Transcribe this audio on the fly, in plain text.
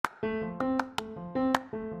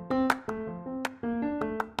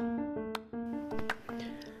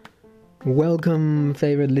Welcome,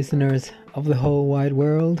 favorite listeners of the whole wide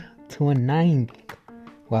world, to a ninth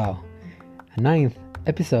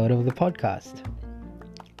episode of the podcast.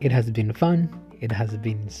 It has been fun, it has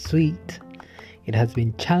been sweet, it has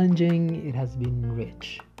been challenging, it has been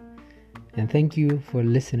rich. And thank you for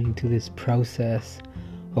listening to this process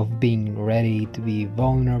of being ready to be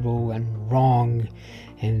vulnerable and wrong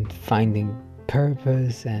and finding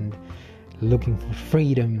purpose and looking for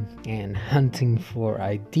freedom and hunting for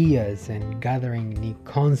ideas and gathering new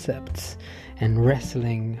concepts and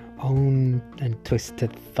wrestling own and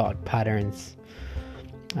twisted thought patterns.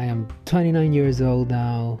 I am 29 years old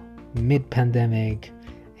now, mid-pandemic,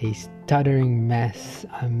 a stuttering mess,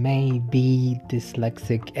 a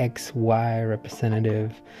maybe-dislexic XY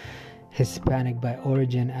representative, Hispanic by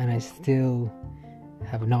origin, and I still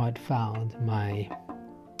have not found my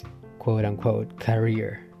quote-unquote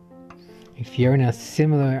career. If you're in a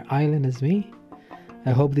similar island as me,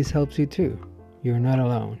 I hope this helps you too. You're not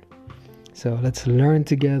alone. So let's learn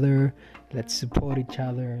together, let's support each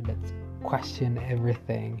other, let's question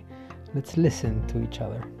everything, let's listen to each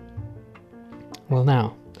other. Well,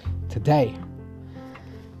 now, today,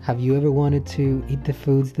 have you ever wanted to eat the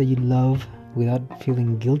foods that you love without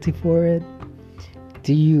feeling guilty for it?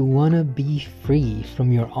 Do you want to be free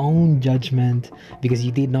from your own judgment because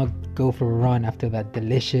you did not go for a run after that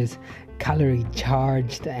delicious,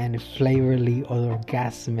 calorie-charged and flavorly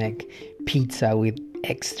orgasmic pizza with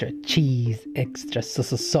extra cheese, extra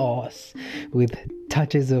sauce, with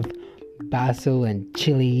touches of basil and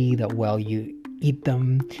chili that while you eat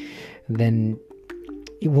them, then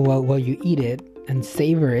while you eat it and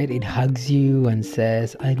savor it, it hugs you and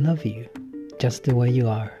says, I love you, just the way you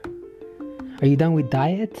are. Are you done with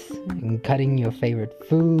diets and cutting your favorite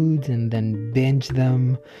foods and then binge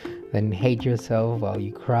them, then hate yourself while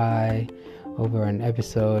you cry over an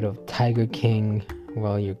episode of Tiger King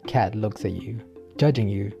while your cat looks at you, judging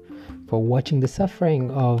you for watching the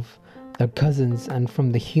suffering of their cousins and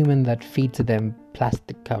from the human that feeds them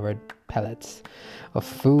plastic-covered pellets of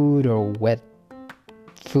food or wet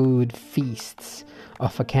food feasts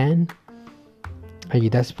off a can? Are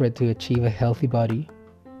you desperate to achieve a healthy body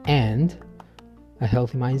and a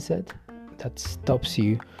healthy mindset that stops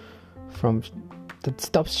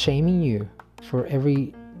shaming you for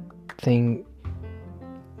everything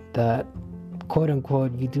that quote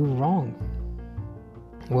unquote you do wrong?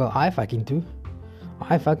 Well, I fucking do.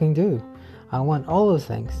 I want all those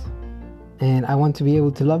things, and I want to be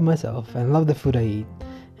able to love myself and love the food I eat,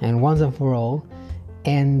 and once and for all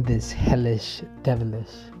end this hellish,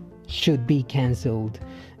 devilish, should be cancelled,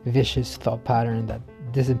 vicious thought pattern that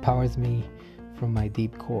disempowers me from my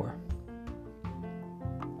deep core.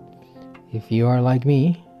 If you are like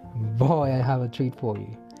me, boy, I have a treat for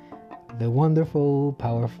you. The wonderful,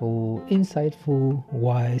 powerful, insightful,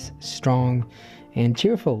 wise, strong, and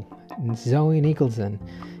cheerful Zoe Nicholson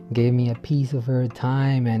gave me a piece of her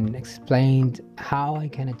time and explained how I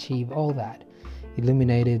can achieve all that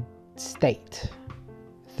illuminated state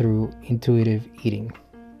through intuitive eating.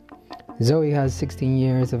 Zoe has 16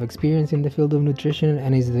 years of experience in the field of nutrition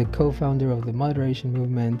and is the co-founder of the moderation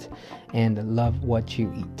movement and Love What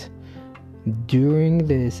You Eat. During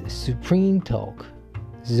this supreme talk,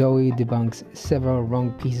 Zoe debunks several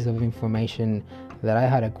wrong pieces of information that I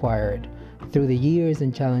had acquired through the years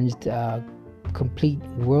and challenged complete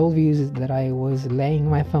worldviews that I was laying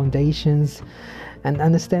my foundations and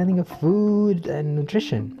understanding of food and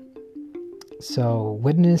nutrition. So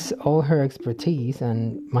witness all her expertise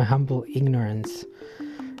and my humble ignorance,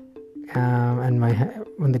 and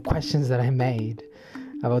the questions that I made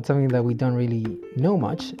about something that we don't really know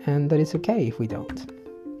much, and that it's okay if we don't.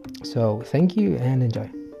 So thank you and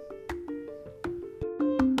enjoy.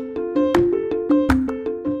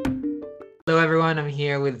 Hello everyone, I'm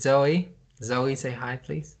here with Zoe. Zoe, say hi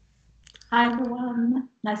please. Hi everyone,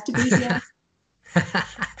 nice to be here.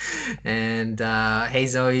 And hey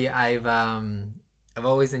Zoe, I've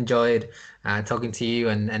always enjoyed talking to you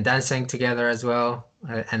and dancing together as well.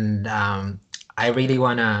 And I really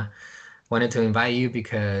wanted to invite you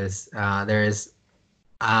because I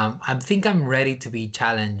think I'm ready to be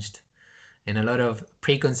challenged in a lot of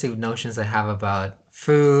preconceived notions I have about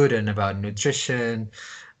food and about nutrition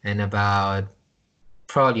and about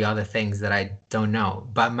probably other things that I don't know.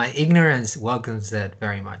 But my ignorance welcomes it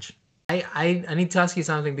very much. I need to ask you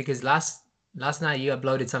something because last night you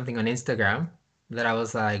uploaded something on Instagram that I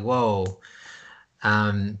was like, whoa.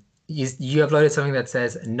 You uploaded something that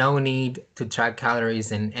says no need to track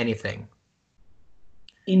calories in anything.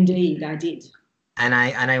 Indeed, I did. And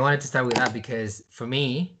I wanted to start with that because for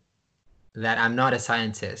me, that I'm not a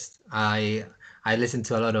scientist. I listen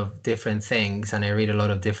to a lot of different things and I read a lot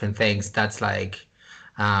of different things. That's like,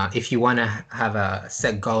 if you want to have a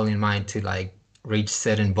set goal in mind to like reach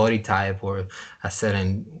certain body type or a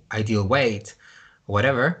certain ideal weight,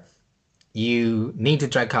 whatever, you need to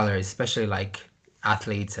track calories, especially like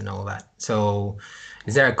athletes and all that. So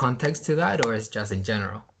is there a context to that, or is it just in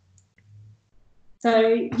general?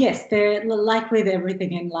 So yes, there, like with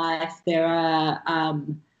everything in life, there are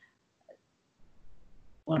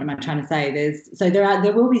what am I trying to say?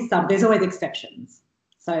 There will be some. There's always exceptions.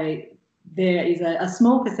 So there is a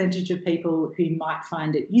small percentage of people who might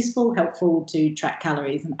find it useful, helpful to track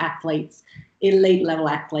calories, and athletes, elite level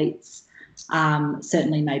athletes,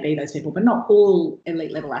 certainly may be those people, but not all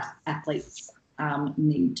elite level athletes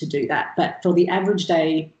need to do that. But for the average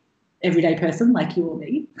day, everyday person like you or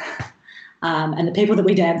me, and the people that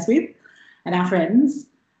we dance with and our friends,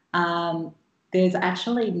 there's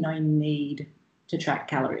actually no need to track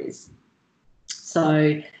calories.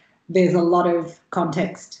 So there's a lot of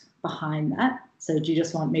context behind that. So do you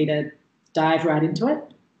just want me to dive right into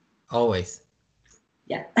it? Always.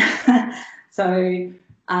 Yeah. So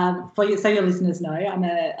your listeners know, I'm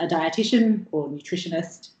a dietitian or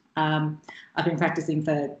nutritionist. I've been practicing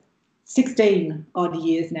for 16 odd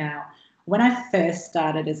years now. When I first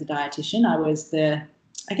started as a dietitian, I was the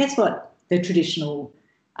traditional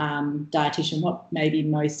dietitian, what maybe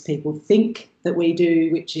most people think that we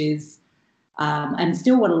do, which is, and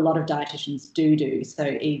still what a lot of dietitians do. So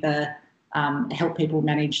either help people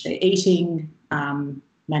manage their eating,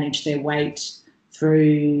 manage their weight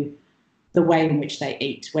through the way in which they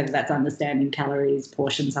eat, whether that's understanding calories,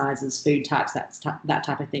 portion sizes, food types, that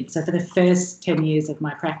type of thing. So for the first 10 years of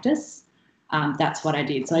my practice, that's what I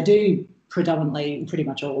did. So I do predominantly, pretty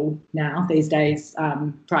much all now these days,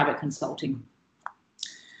 private consulting.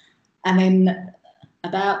 And then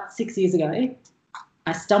about 6 years ago,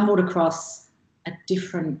 I stumbled across a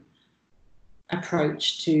different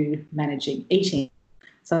approach to managing eating.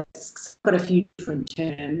 So it's got a few different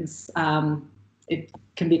terms. It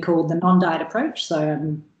can be called the non-diet approach. So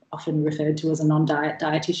I'm often referred to as a non-diet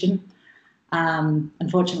dietitian.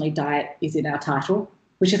 Unfortunately, diet is in our title,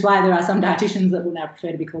 which is why there are some dietitians that will now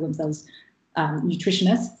prefer to be called themselves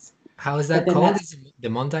nutritionists. How is that called? Is it the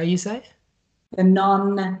non-diet, you say? The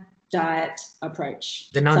non-diet approach.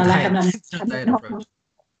 The non-diet, approach.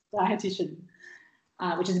 Dietitian,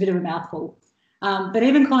 which is a bit of a mouthful. But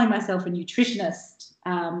even calling myself a nutritionist,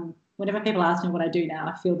 whenever people ask me what I do now,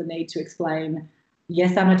 I feel the need to explain,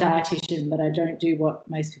 yes, I'm a dietitian, but I don't do what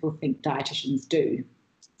most people think dietitians do.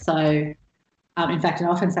 So, in fact, I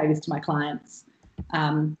often say this to my clients,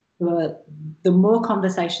 the more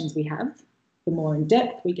conversations we have, the more in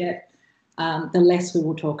depth we get, the less we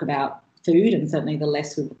will talk about food, and certainly the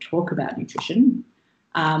less we will talk about nutrition.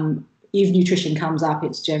 If nutrition comes up,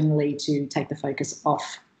 it's generally to take the focus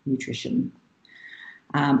off nutrition.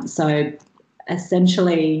 So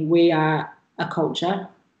essentially, we are a culture,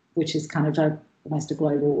 which is kind of almost a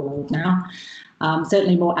global world now.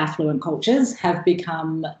 Certainly more affluent cultures have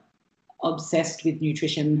become obsessed with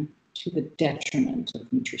nutrition to the detriment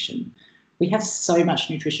of nutrition. We have so much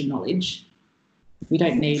nutrition knowledge, we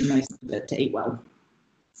don't need most of it to eat well.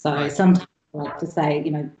 So sometimes I like to say,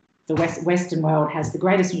 the Western world has the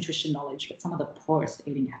greatest nutrition knowledge, but some of the poorest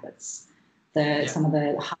eating habits, some of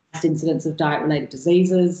the highest incidence of diet-related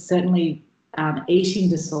diseases, certainly eating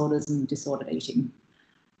disorders and disordered eating.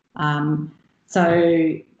 So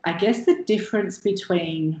I guess the difference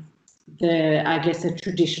between a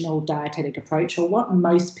traditional dietetic approach, or what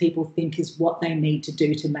most people think is what they need to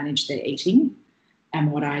do to manage their eating,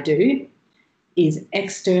 and what I do, is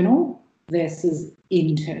external versus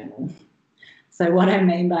internal. So what I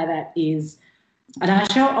mean by that is, and I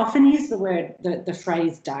often use the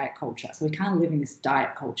phrase diet culture. So we kind of live in this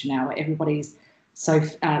diet culture now where everyone's sort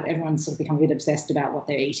of become a bit obsessed about what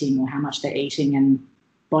they're eating or how much they're eating, and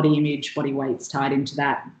body image, body weight's tied into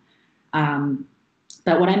that.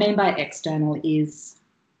 But what I mean by external is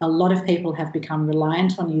a lot of people have become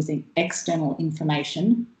reliant on using external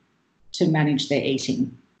information to manage their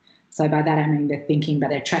eating. So by that I mean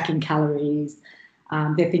they're tracking calories,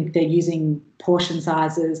 they're using portion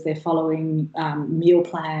sizes, they're following meal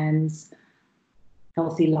plans,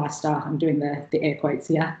 healthy lifestyle. I'm doing the air quotes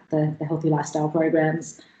here, the healthy lifestyle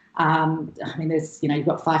programs. There's you've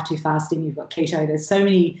got 5-2 fasting, you've got keto.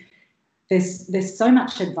 There's so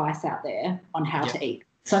much advice out there on how to eat,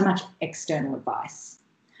 so much external advice.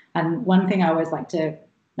 And one thing I always like to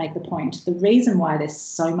make the point, the reason why there's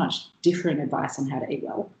so much different advice on how to eat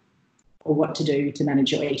well or what to do to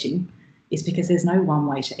manage your eating is because there's no one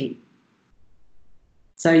way to eat.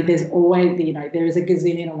 So there's always, there is a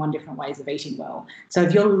gazillion and one different ways of eating well. So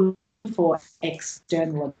if you're looking for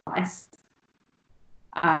external advice,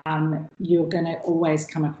 you're going to always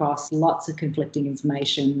come across lots of conflicting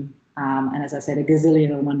information, and as I said, a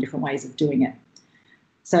gazillion and one different ways of doing it.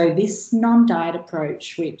 So this non-diet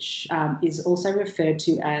approach, which is also referred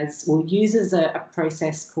to as, uses a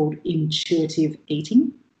process called intuitive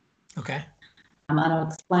eating. Okay. And I'll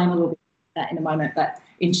explain a little bit of that in a moment, but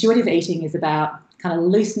intuitive eating is about kind of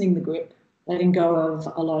loosening the grip, letting go of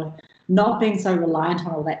a lot of, not being so reliant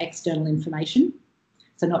on all that external information,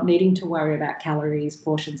 so not needing to worry about calories,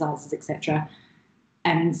 portion sizes, etc.,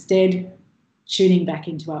 and instead tuning back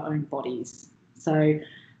into our own bodies. So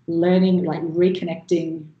learning, like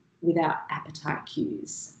reconnecting with our appetite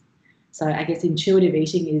cues. So I guess intuitive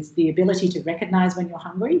eating is the ability to recognize when you're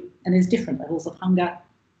hungry, and there's different levels of hunger.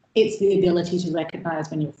 It's the ability to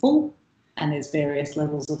recognize when you're full, and there's various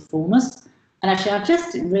levels of fullness. And actually, I've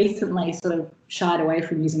just recently sort of shied away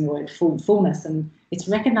from using the word fullness, and it's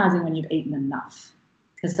recognizing when you've eaten enough,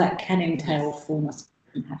 because that can entail fullness.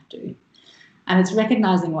 You have to. And it's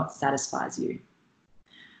recognizing what satisfies you.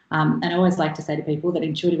 And I always like to say to people that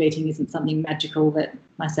intuitive eating isn't something magical that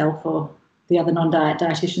myself or the other non-diet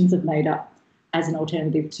dietitians have made up as an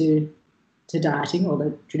alternative to dieting or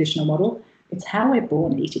the traditional model. It's how we're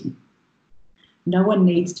born eating. No one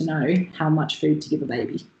needs to know how much food to give a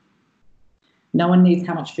baby. No one needs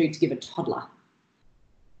how much food to give a toddler.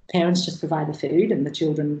 Parents just provide the food and the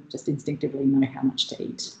children just instinctively know how much to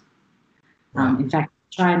eat. Wow. In fact,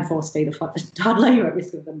 try and force feed a toddler, you're at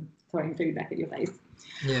risk of them throwing food back at your face.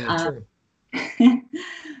 Yeah, true.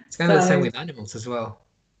 It's kind of the same with animals as well.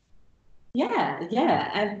 Yeah.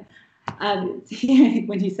 And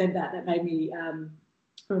when you said that, that made me,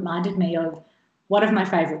 reminded me of one of my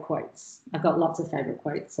favourite quotes. I've got lots of favourite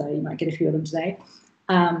quotes, so you might get a few of them today.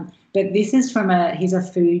 But this is from he's a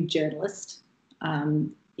food journalist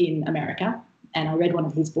in America, and I read one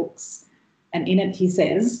of his books, and in it he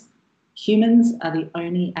says, humans are the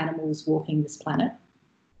only animals walking this planet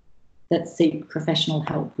that seek professional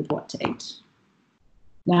help with what to eat.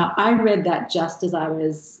 Now, I read that just as I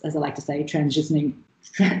was, as I like to say, transitioning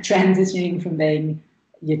from being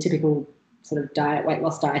your typical sort of weight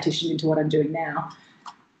loss dietitian into what I'm doing now.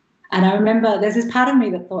 And I remember there's this part of me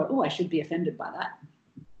that thought, I should be offended by that.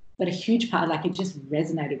 But a huge part, it just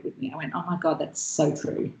resonated with me. I went, oh my God, that's so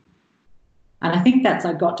true. And I think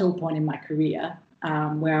I got to a point in my career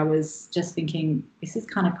where I was just thinking, this is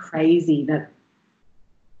kind of crazy that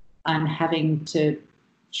I'm having to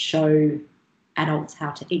show adults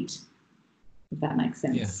how to eat, if that makes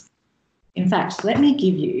sense. Yeah. In fact, let me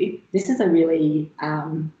give you, this is a really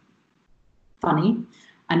funny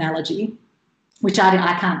analogy, which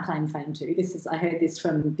I can't claim fame to. I heard this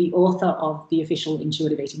from the author of the official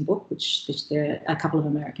intuitive eating book, which there are a couple of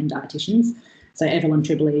American dietitians. So Evelyn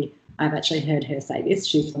Tribbley, I've actually heard her say this.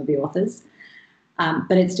 She's one of the authors.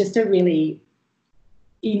 But it's just a really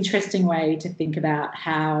interesting way to think about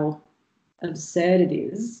how absurd it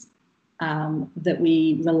is that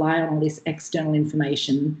we rely on all this external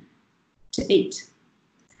information to eat.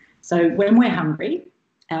 So when we're hungry,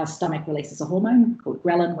 our stomach releases a hormone called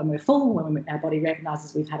ghrelin. When we're full, when our body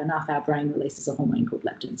recognises we've had enough, our brain releases a hormone called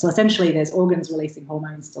leptin. So essentially there's organs releasing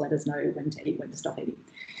hormones to let us know when to eat, when to stop eating.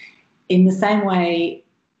 In the same way,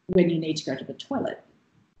 when you need to go to the toilet,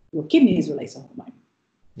 your kidneys release a hormone.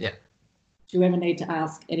 Yeah. Do you ever need to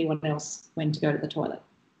ask anyone else when to go to the toilet?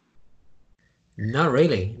 Not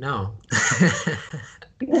really, no.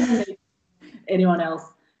 Anyone else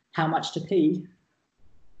how much to pee?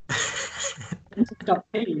 And to stop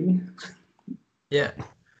peeing. Yeah.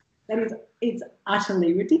 It's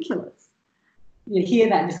utterly ridiculous. You hear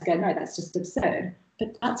that and just go, no, that's just absurd.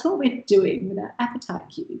 But that's what we're doing with our appetite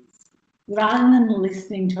cues. Rather than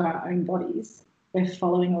listening to our own bodies, we're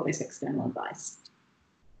following all this external advice.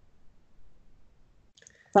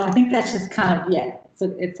 So I think that's just kind of,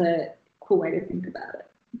 so it's a cool way to think about it.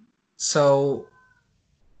 So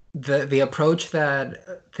the approach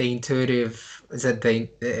that the intuitive, the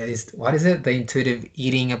intuitive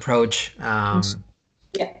eating approach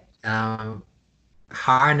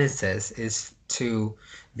harnesses is to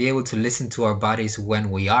be able to listen to our bodies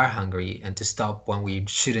when we are hungry and to stop when we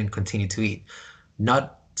shouldn't continue to eat.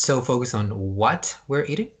 Not so focused on what we're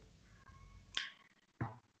eating.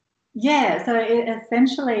 Yeah, so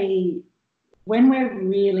essentially, when we're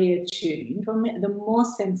really attuned, the more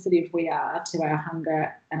sensitive we are to our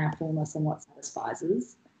hunger and our fullness and what satisfies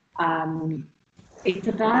us, it's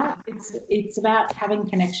about having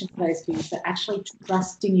connection to those cues, but actually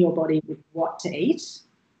trusting your body with what to eat.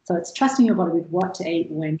 So it's trusting your body with what to eat,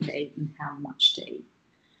 when to eat, and how much to eat.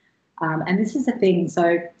 And this is the thing.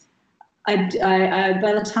 So by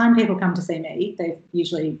the time people come to see me, they've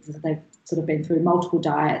sort of been through multiple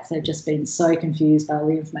diets. They've just been so confused by all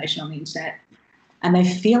the information on the internet, and they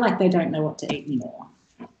feel like they don't know what to eat anymore.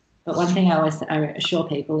 But one thing I always assure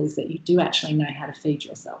people is that you do actually know how to feed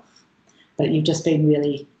yourself, but you've just been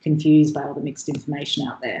really confused by all the mixed information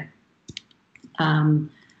out there. And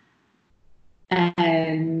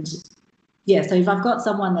yeah, so if I've got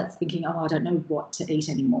someone that's thinking, oh, I don't know what to eat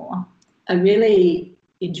anymore, a really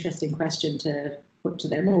interesting question to put to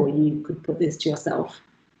them, or you could put this to yourself,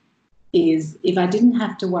 is if I didn't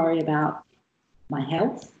have to worry about my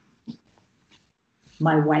health,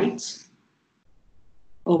 my weight,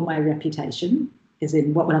 or my reputation, as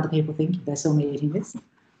in what would other people think if they saw me eating this,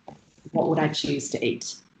 what would I choose to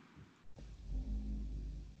eat?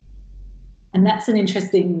 And that's an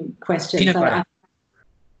interesting question. Peanut butter.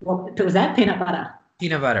 What was that? Peanut butter?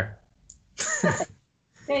 Peanut butter.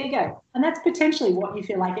 There you go. And that's potentially what you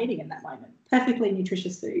feel like eating in that moment. Perfectly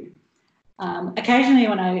nutritious food. Occasionally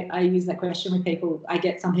when I use that question with people, I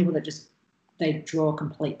get some people that they draw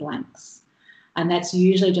complete blanks. And that's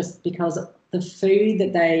usually just because the food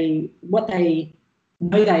what they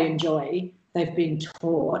know they enjoy, they've been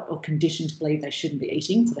taught or conditioned to believe they shouldn't be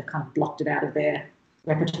eating, so they've kind of blocked it out of their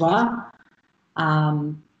repertoire.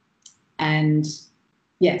 And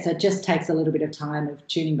yeah, so it just takes a little bit of time of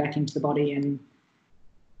tuning back into the body and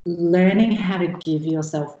learning how to give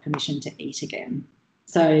yourself permission to eat again.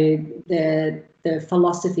 So the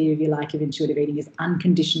philosophy, if you like, of intuitive eating is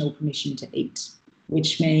unconditional permission to eat,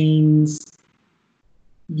 which means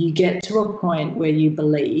you get to a point where you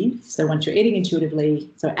believe, so once you're eating intuitively,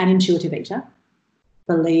 so an intuitive eater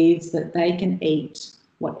believes that they can eat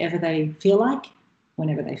whatever they feel like,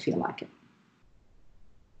 whenever they feel like it.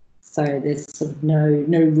 So there's sort of no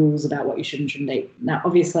rules about what you should and shouldn't eat. Now,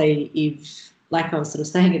 obviously, if, like I was sort of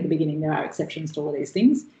saying at the beginning, there are exceptions to all of these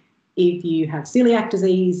things. If you have celiac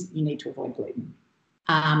disease, you need to avoid gluten.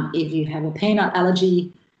 If you have a peanut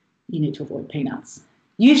allergy, you need to avoid peanuts.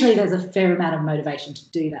 Usually there's a fair amount of motivation to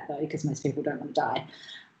do that, though, because most people don't want to die.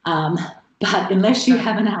 But unless you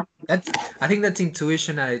have an allergy... I think that's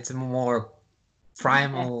intuition at its more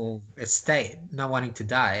primal state, not wanting to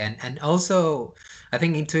die. And also, I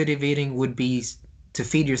think intuitive eating would be to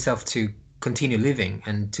feed yourself to continue living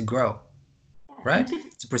and to grow, right?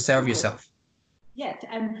 To preserve yourself. Yeah,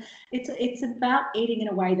 and it's about eating in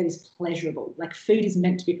a way that is pleasurable. Like, food is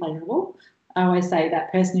meant to be pleasurable. I always say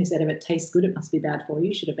that person who said if it tastes good, it must be bad for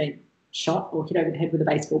you, should have been shot or hit over the head with a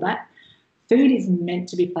baseball bat. Food is meant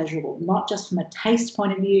to be pleasurable, not just from a taste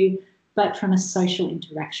point of view, but from a social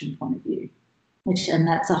interaction point of view. And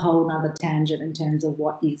that's a whole nother tangent in terms of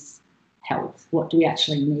what is health. What do we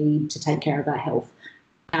actually need to take care of our health?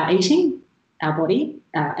 Our eating, our body,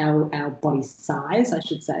 our body size, I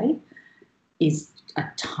should say, is a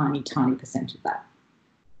tiny, tiny percent of that.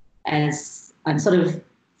 As I'm sort of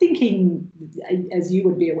thinking, as you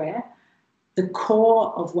would be aware, the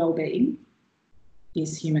core of well-being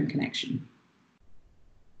is human connection.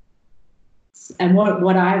 And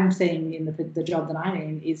what I'm seeing in the job that I'm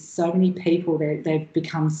in is so many people, they've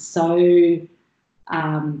become so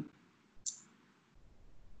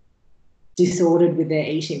disordered with their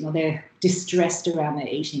eating, or they're distressed around their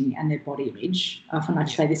eating and their body image. Often I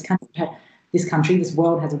say this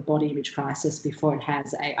world has a body image crisis before it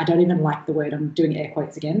has I don't even like the word, I'm doing air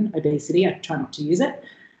quotes again, obesity. I try not to use it,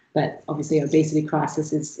 but obviously obesity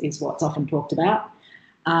crisis is what's often talked about.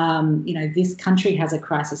 This country has a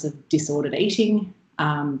crisis of disordered eating,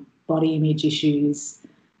 body image issues,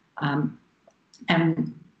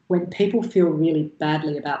 and when people feel really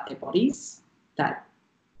badly about their bodies, that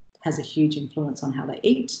has a huge influence on how they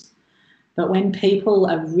eat. But when people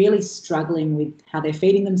are really struggling with how they're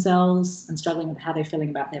feeding themselves and struggling with how they're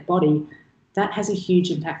feeling about their body, that has a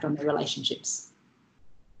huge impact on their relationships,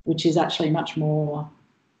 which is actually much more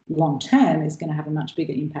long-term, is going to have a much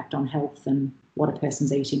bigger impact on health than what a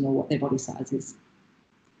person's eating or what their body size is.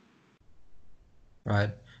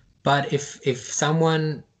 Right. But if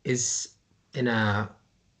someone is in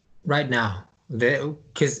right now,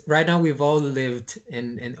 because right now we've all lived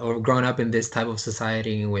in or grown up in this type of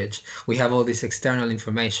society in which we have all this external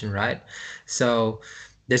information, right? So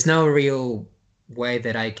there's no real way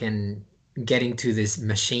that I can get into this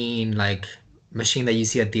machine that you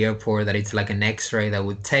see at the airport, that it's like an X-ray that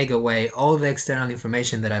would take away all the external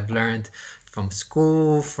information that I've learned from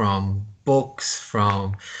school, from books,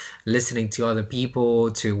 from listening to other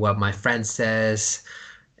people, to what my friend says,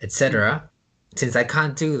 etc. Since I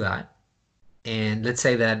can't do that, and let's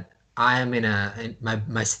say that I am in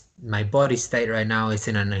my body state right now is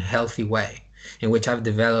in a healthy way, in which I've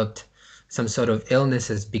developed some sort of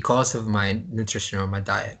illnesses because of my nutrition or my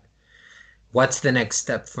diet. What's the next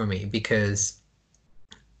step for me? Because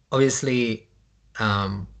obviously,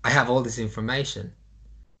 I have all this information.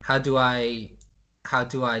 How do I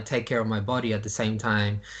take care of my body at the same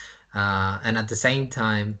time, and at the same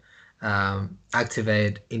time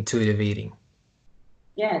activate intuitive eating?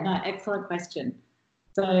 Yeah, no, excellent question.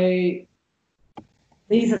 So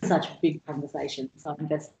these are such big conversations. So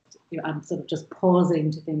I'm sort of just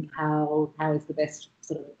pausing to think how is the best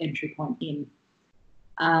sort of entry point in.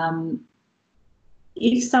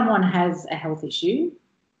 If someone has a health issue,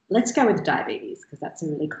 let's go with diabetes because that's a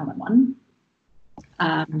really common one.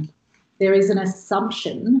 There is an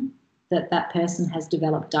assumption that that person has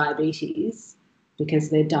developed diabetes because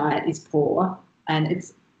their diet is poor, and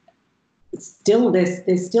it's still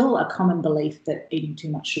there's still a common belief that eating too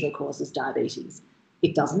much sugar causes diabetes.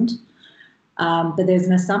 It doesn't. But there's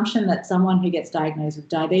an assumption that someone who gets diagnosed with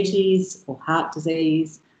diabetes or heart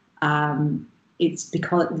disease, it's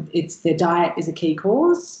because their diet is a key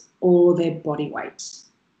cause or their body weight.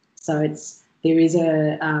 So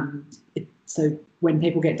so when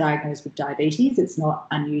people get diagnosed with diabetes, it's not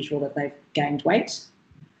unusual that they've gained weight.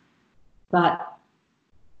 But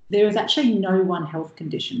there is actually no one health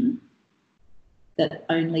condition that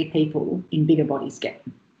only people in bigger bodies get.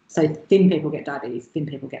 So thin people get diabetes, thin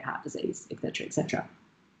people get heart disease, et cetera, et cetera.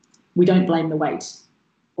 We don't blame the weight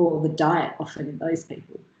or the diet often in those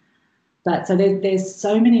people. But so there's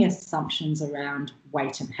so many assumptions around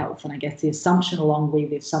weight and health. And I guess the assumption along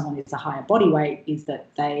with if someone is a higher body weight is that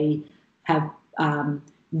they have,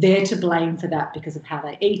 they're to blame for that because of how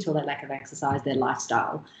they eat or their lack of exercise, their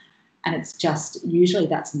lifestyle. And it's just, usually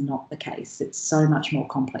that's not the case. It's so much more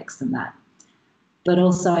complex than that. But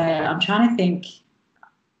also I'm trying to think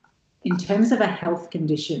in terms of a health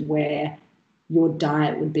condition where your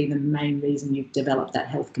diet would be the main reason you've developed that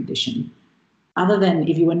health condition. Other than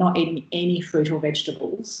if you were not eating any fruit or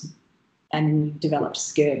vegetables and you developed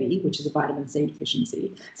scurvy, which is a vitamin C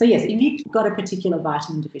deficiency. So yes, if you've got a particular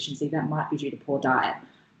vitamin deficiency, that might be due to poor diet.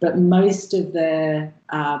 But most of the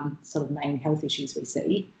sort of main health issues we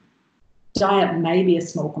see, diet may be a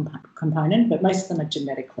small component, but most of them are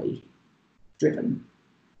genetically driven.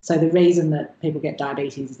 So the reason that people get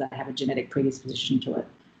diabetes is they have a genetic predisposition to it.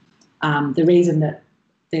 The reason that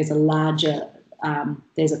there's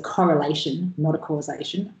a correlation, not a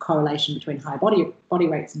causation, a correlation between high body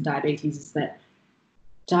weights and diabetes is that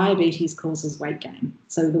diabetes causes weight gain.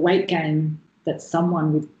 So the weight gain that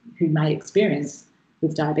someone who may experience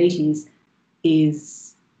with diabetes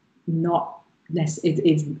is not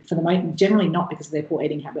generally not because of their poor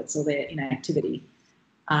eating habits or their inactivity.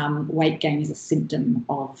 Weight gain is a symptom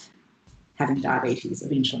of having diabetes,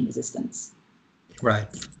 of insulin resistance. Right,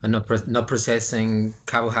 and not processing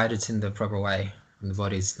carbohydrates in the proper way, and the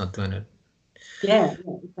body's not doing it. Yeah,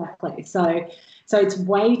 exactly. So it's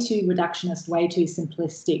way too reductionist, way too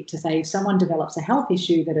simplistic to say if someone develops a health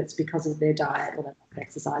issue that it's because of their diet or their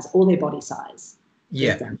exercise or their body size.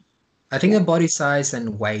 Yeah, I think the body size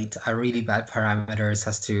and weight are really bad parameters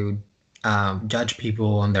as to judge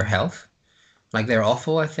people on their health. Like they're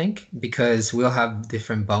awful, I think, because we all have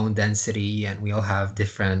different bone density and we all have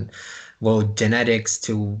different, genetics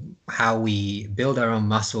to how we build our own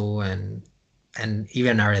muscle and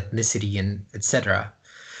even our ethnicity and etc.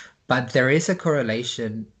 But there is a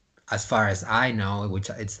correlation, as far as I know, which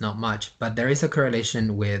it's not much, but there is a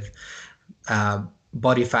correlation with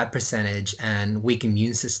body fat percentage and weak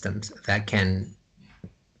immune systems that can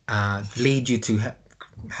lead you to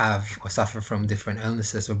have or suffer from different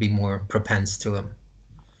illnesses or be more propense to them.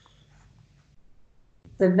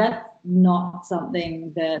 So that's not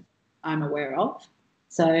something that I'm aware of.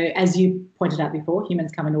 So as you pointed out before,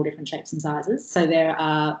 humans come in all different shapes and sizes. So there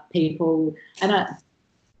are people, and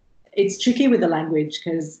it's tricky with the language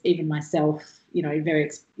because even myself, very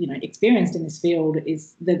experienced in this field,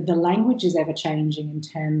 is the language is ever changing in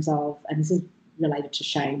terms of, and this is related to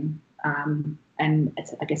shame, and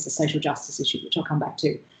it's, I guess, a social justice issue, which I'll come back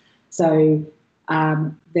to. So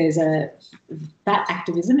there's a fat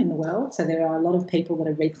activism in the world. So there are a lot of people that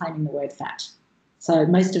are reclaiming the word fat. So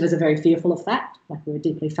most of us are very fearful of fat, like we're a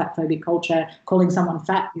deeply fat-phobic culture. Calling someone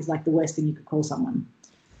fat is like the worst thing you could call someone.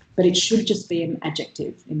 But it should just be an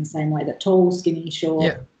adjective in the same way that tall, skinny, short.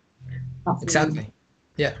 Yeah, exactly.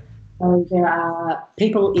 Yeah. So there are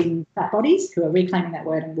people in fat bodies who are reclaiming that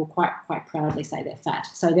word and will quite proudly say they're fat.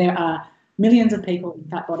 So there are millions of people in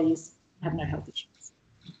fat bodies who have no health issues.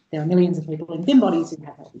 There are millions of people in thin bodies who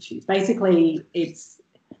have health issues. Basically, it's,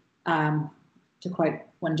 to quote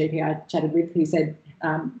one GP I chatted with who said,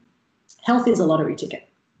 health is a lottery ticket.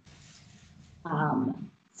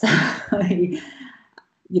 So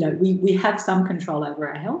we have some control over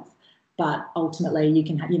our health, but ultimately you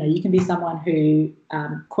can be someone who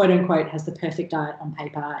quote unquote has the perfect diet on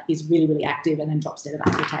paper, is really, really active, and then drops dead of a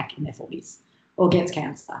heart attack in their 40s or gets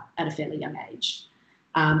cancer at a fairly young age.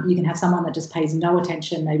 You can have someone that just pays no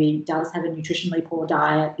attention, maybe does have a nutritionally poor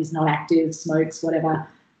diet, is not active, smokes, whatever,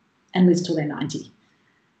 and lives till they're 90.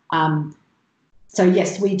 So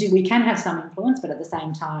yes, we can have some influence, but at the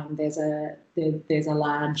same time, there's a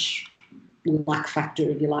large luck factor,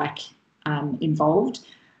 if you like, involved.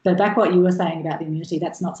 But back what you were saying about the immunity,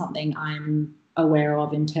 that's not something I'm aware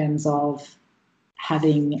of in terms of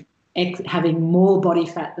having more body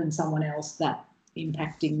fat than someone else that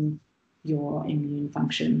impacting your immune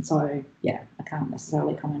function. So yeah, I can't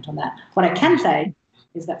necessarily comment on that. What I can say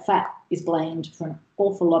is that fat is blamed for an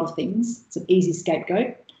awful lot of things. It's an easy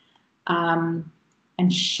scapegoat.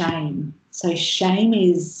 And shame. So shame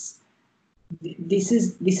is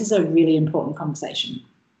a really important conversation.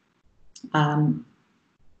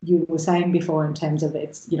 You were saying before in terms of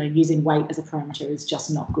using weight as a parameter is just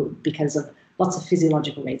not good because of lots of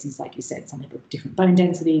physiological reasons, like you said. Some people have different bone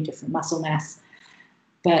density, different muscle mass,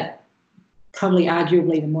 but probably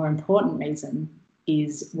arguably the more important reason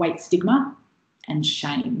is weight stigma and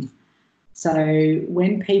shame. So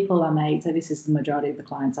when people are made, so this is the majority of the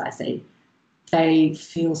clients I see, they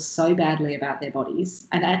feel so badly about their bodies,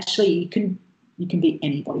 and actually you can be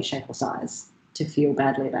any body shape or size to feel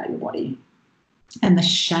badly about your body, and the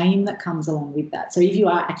shame that comes along with that. So if you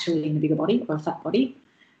are actually in a bigger body or a fat body,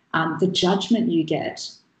 the judgment you get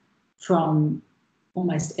from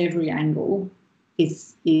almost every angle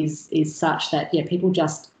is such that people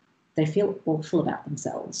they feel awful about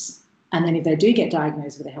themselves. And then if they do get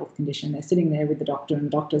diagnosed with a health condition, they're sitting there with the doctor, and the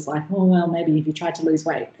doctor's like, oh well, maybe if you tried to lose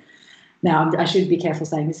weight. Now, I should be careful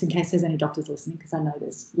saying this in case there's any doctors listening, because I know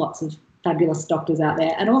there's lots of fabulous doctors out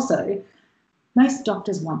there. And also, most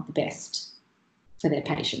doctors want the best for their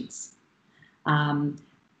patients.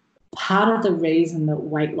 Part of the reason that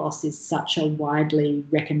weight loss is such a widely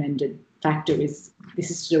recommended factor is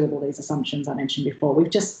this is to do with all these assumptions I mentioned before.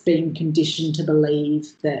 We've just been conditioned to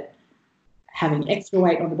believe that having extra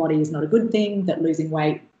weight on the body is not a good thing, that losing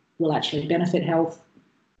weight will actually benefit health.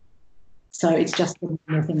 So it's just the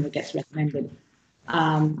normal thing that gets recommended.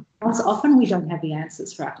 Often we don't have the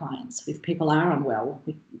answers for our clients if people are unwell.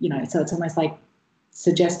 So it's almost like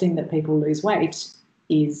suggesting that people lose weight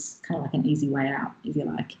is kind of like an easy way out, if you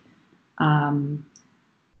like.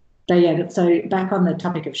 So back on the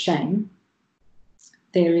topic of shame,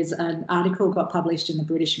 there is an article got published in the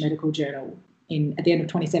British Medical Journal at the end of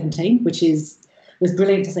 2017, which was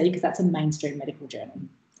brilliant to see because that's a mainstream medical journal.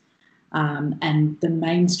 And the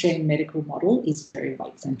mainstream medical model is very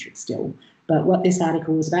weight-centric still. But what this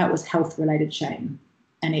article was about was health-related shame.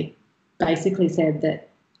 And it basically said that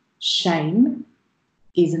shame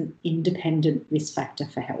is an independent risk factor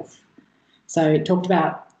for health. So it talked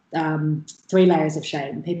about 3 layers of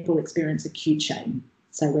shame. People experience acute shame.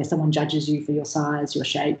 So where someone judges you for your size, your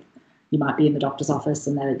shape. You might be in the doctor's office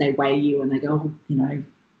and they weigh you and they go, your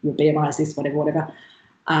BMI is this, whatever.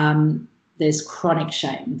 There's chronic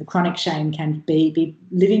shame. The chronic shame can be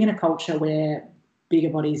living in a culture where bigger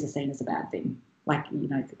bodies are seen as a bad thing. Like,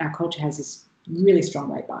 our culture has this really strong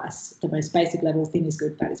weight bias. The most basic level, thin is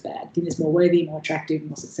good, fat is bad. Thin is more worthy, more attractive,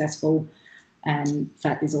 more successful, and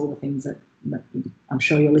fat is all the things that I'm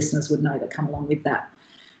sure your listeners would know that come along with that.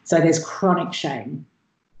 So there's chronic shame.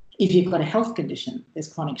 If you've got a health condition,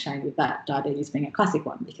 there's chronic shame with that, diabetes being a classic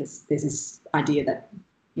one, because there's this idea that,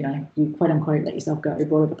 you quote unquote let yourself go,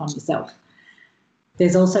 brought it upon yourself.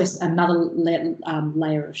 There's also another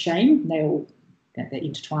layer of shame, they're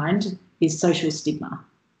intertwined, is social stigma.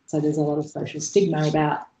 So there's a lot of social stigma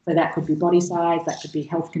about, so that could be body size, that could be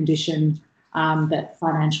health condition, but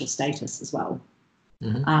financial status as well.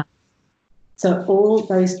 Mm-hmm. So all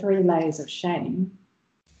those 3 layers of shame,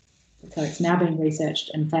 so it's now been researched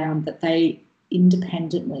and found that they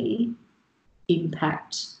independently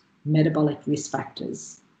impact metabolic risk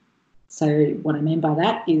factors. So what I mean by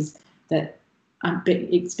that is that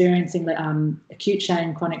experiencing acute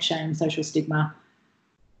shame, chronic shame, social stigma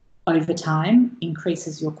over time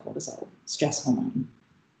increases your cortisol, stress hormone,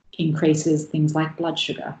 increases things like blood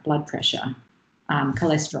sugar, blood pressure,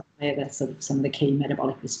 cholesterol. They're some of the key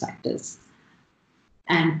metabolic risk factors,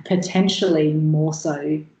 and potentially more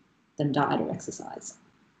so than diet or exercise.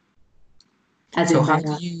 So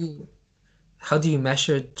how do you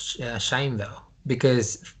measure shame though?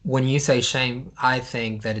 Because when you say shame, I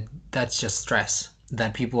think that that's just stress,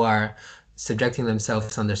 that people are subjecting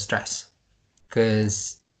themselves under stress.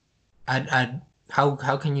 Because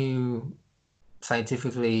how can you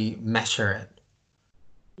scientifically measure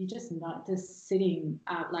it? you just not just sitting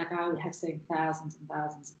like I have seen thousands and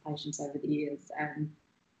thousands of patients over the years, and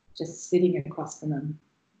just sitting across from them,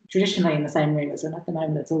 traditionally in the same room as them. At the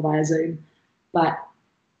moment it's all via Zoom, but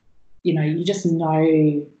you know, you just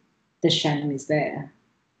know the shame is there.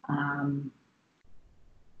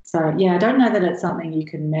 So yeah, I don't know that it's something you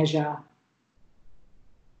can measure.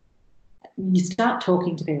 You start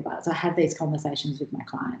talking to people about it. So I have these conversations with my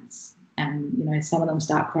clients, and you know, some of them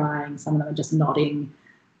start crying, some of them are just nodding,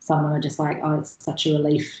 some of them are just like, oh, it's such a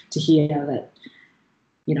relief to hear that,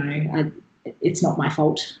 you know, it's not my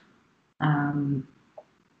fault.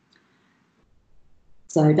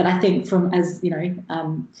 So, but I think from, as you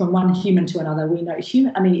know, from one human to another, we know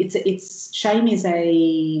human. I mean, it's shame is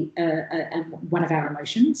a one of our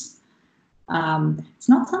emotions. It's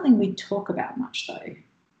not something we talk about much, though.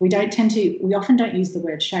 We often don't use the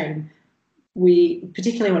word shame. We,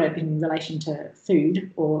 particularly when in relation to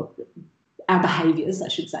food or our behaviours, I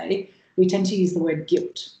should say, we tend to use the word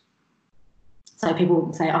guilt. So people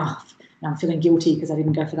will say, oh, I'm feeling guilty because I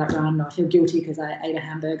didn't go for that run, or I feel guilty because I ate a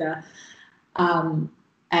hamburger.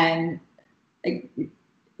 And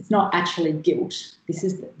it's not actually guilt. This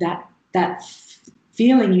is that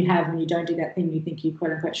feeling you have when you don't do that thing you think you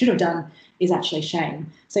quote unquote should have done is actually shame.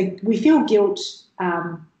 So we feel guilt,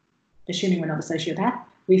 assuming we're not a sociopath,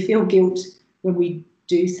 we feel guilt when we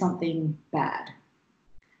do something bad.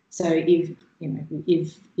 So if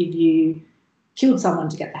you killed someone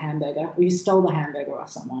to get the hamburger, or you stole the hamburger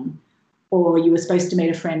off someone, or you were supposed to meet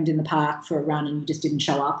a friend in the park for a run and you just didn't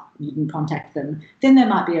show up, you didn't contact them, then there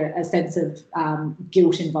might be a sense of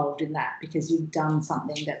guilt involved in that because you've done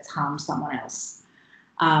something that's harmed someone else.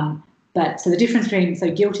 But so the difference between,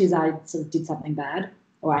 so guilt is I sort of did something bad,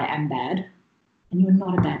 or I am bad, and you're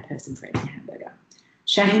not a bad person for eating a hamburger.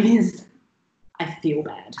 Shame is I feel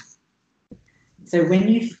bad. So when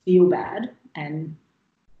you feel bad, and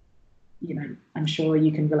you know, I'm sure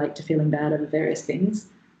you can relate to feeling bad over various things,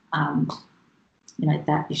 you know,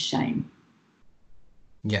 that is shame.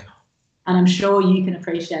 Yeah. And I'm sure you can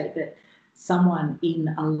appreciate that someone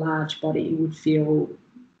in a large body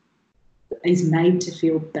is made to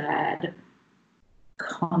feel bad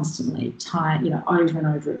constantly, you know, over and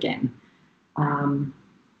over again.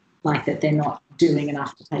 Like that they're not doing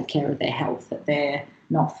enough to take care of their health, that they're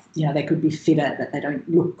not, you know, they could be fitter, that they don't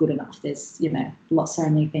look good enough. There's, you know, so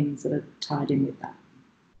many things that are tied in with that.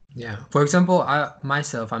 Yeah. For example,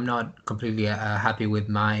 I'm not completely happy with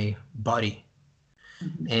my body.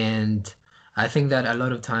 Mm-hmm. And I think that a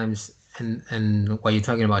lot of times, and what you're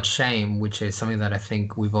talking about shame, which is something that I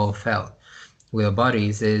think we've all felt with our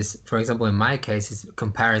bodies, is, for example, in my case, is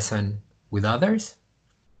comparison with others,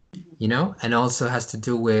 you know, and also has to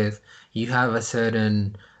do with you have a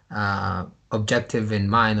certain objective in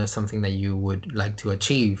mind or something that you would like to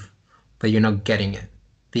achieve, but you're not getting it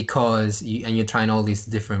because you're trying all these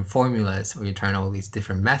different formulas, or you're trying all these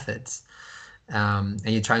different methods, and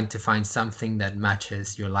you're trying to find something that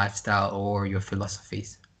matches your lifestyle or your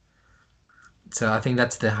philosophies. So I think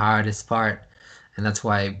that's the hardest part, and that's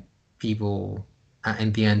why people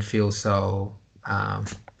in the end feel so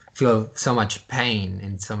much pain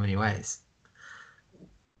in so many ways.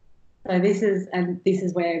 So this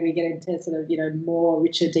is where we get into sort of, you know, more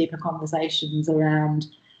richer, deeper conversations around,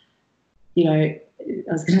 you know,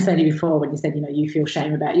 I was going to say to you before when you said, you know, you feel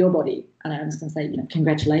shame about your body, and I was going to say, you know,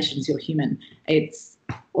 congratulations, you're human. It's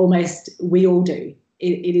almost, we all do.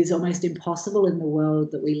 It is almost impossible in the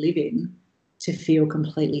world that we live in to feel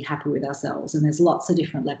completely happy with ourselves. And there's lots of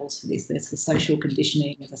different levels for this. There's the social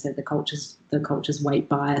conditioning, as I said, the culture's weight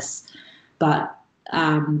bias, but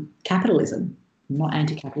capitalism, not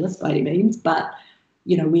anti-capitalist by any means, but,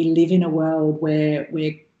 you know, we live in a world where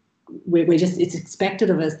we're just, it's expected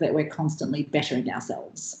of us that we're constantly bettering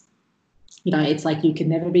ourselves. You know, it's like you can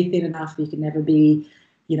never be thin enough, you can never be,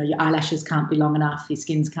 you know, your eyelashes can't be long enough, your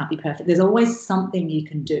skins can't be perfect. There's always something you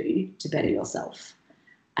can do to better yourself.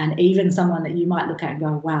 And even someone that you might look at and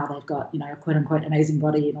go, wow, they've got, you know, a quote unquote amazing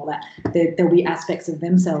body and all that, there'll be aspects of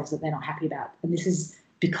themselves that they're not happy about. And this is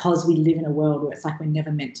because we live in a world where it's like we're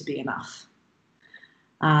never meant to be enough.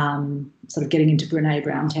 Sort of getting into Brene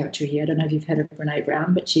Brown territory here. I don't know if you've heard of Brene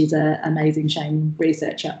Brown, but she's an amazing shame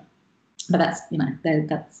researcher. But that's, you know,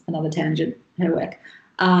 that's another tangent, her work.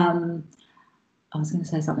 I was going to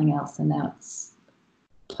say something else and now it's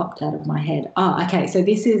popped out of my head. Oh, okay. So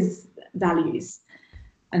this is values.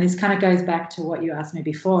 And this kind of goes back to what you asked me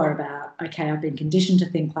before about, okay, I've been conditioned to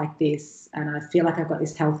think like this and I feel like I've got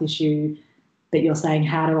this health issue, but you're saying,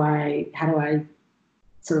 how do I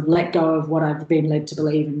sort of let go of what I've been led to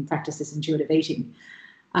believe and practice this intuitive eating?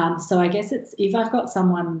 So I guess it's, if I've got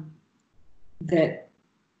someone that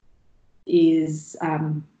is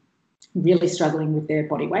really struggling with their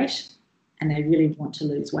body weight and they really want to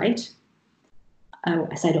lose weight,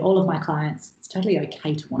 I say to all of my clients, it's totally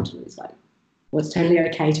okay to want to lose weight. Well, it's totally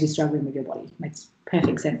okay to be struggling with your body. It makes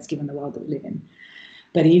perfect sense given the world that we live in.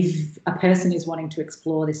 But if a person is wanting to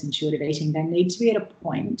explore this intuitive eating, they need to be at a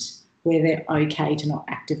point where they're okay to not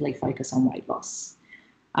actively focus on weight loss.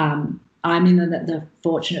 I'm in the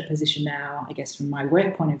fortunate position now, I guess, from my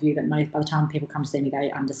work point of view, that by the time people come to see me,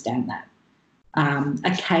 they understand that.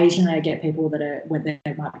 Occasionally I get people that when they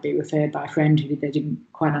might be referred by a friend who they didn't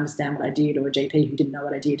quite understand what I did, or a GP who didn't know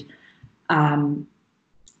what I did, and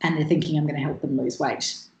they're thinking I'm going to help them lose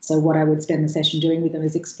weight. So what I would spend the session doing with them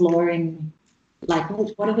is exploring, like,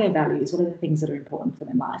 what are their values? What are the things that are important for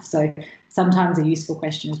them in life? So sometimes a useful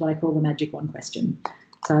question is what I call the magic wand question.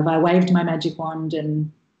 So if I waved my magic wand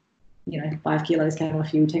and 5 kilos came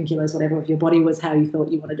off you, 10 kilos, whatever, if your body was how you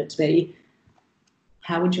thought you wanted it to be,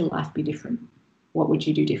 how would your life be different? What would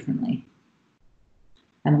you do differently?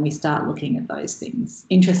 And then we start looking at those things.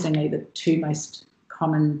 Interestingly, the two most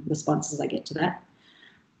common responses I get to that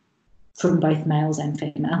from both males and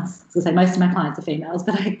females. So I say most of my clients are females,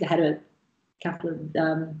 but I had a couple of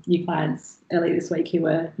new clients earlier this week who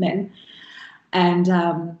were men. And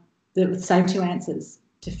the same two answers: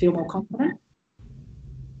 to feel more confident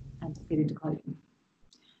and to fit into clothing,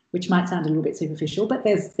 which might sound a little bit superficial, but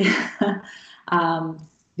there's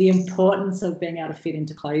the importance of being able to fit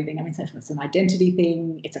into clothing. I mean, it's an identity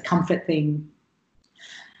thing, it's a comfort thing.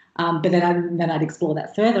 But then I'd explore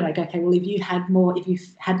that further and I go, okay, well, if you've had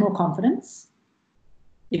more confidence,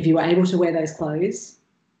 if you were able to wear those clothes,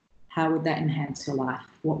 how would that enhance your life?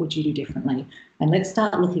 What would you do differently? And let's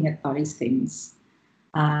start looking at those things.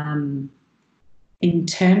 In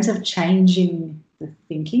terms of changing the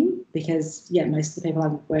thinking, because most of the people I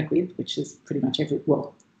work with, which is pretty much the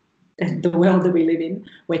world that we live in,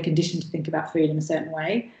 we're conditioned to think about food in a certain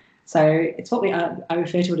way. So it's what I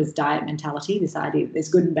refer to it as diet mentality, this idea that there's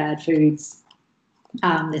good and bad foods,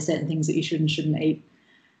 there's certain things that you should and shouldn't eat.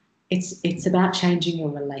 It's about changing your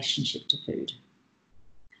relationship to food.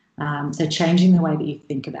 So changing the way that you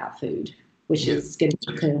think about food, which is getting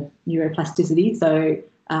to neuroplasticity. So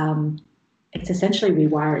it's essentially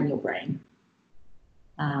rewiring your brain.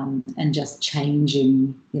 And just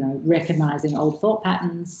changing, recognizing old thought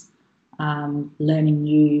patterns, learning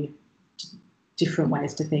new, different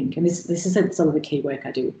ways to think. And this is sort of the key work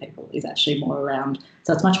I do with people, is actually more around,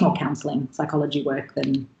 so it's much more counselling, psychology work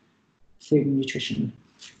than food and nutrition.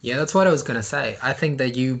 Yeah, that's what I was going to say. I think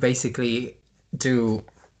that you basically do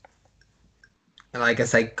like a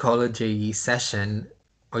psychology session,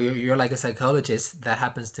 or you're like a psychologist that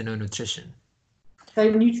happens to know nutrition. So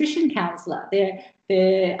nutrition counsellor,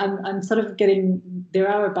 I'm sort of getting, there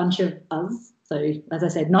are a bunch of us. So as I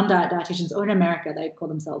said, non-diet dietitians, or in America, they call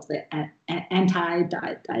themselves the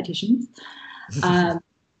anti-diet dietitians.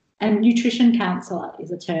 And nutrition counsellor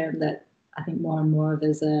is a term that I think more and more of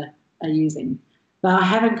us are using. But I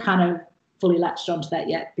haven't kind of fully latched onto that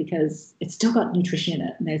yet, because it's still got nutrition in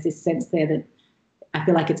it. And there's this sense there that I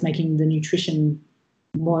feel like it's making the nutrition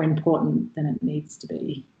more important than it needs to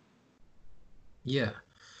be. Yeah.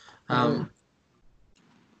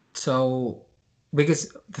 So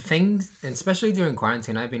because the things, and especially during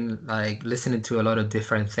quarantine, I've been like listening to a lot of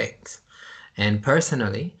different things. And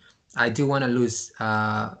personally, I do want to lose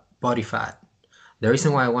body fat. The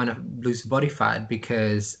reason why I want to lose body fat,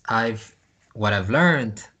 because what I've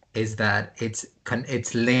learned is that it's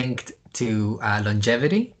linked to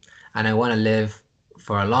longevity, and I want to live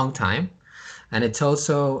for a long time. And it's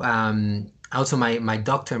also my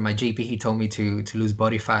doctor, my GP, he told me to lose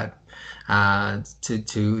body fat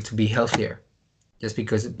to be healthier, just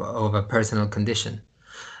because of a personal condition,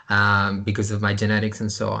 because of my genetics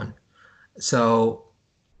and so on. So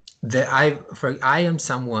I am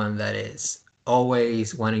someone that is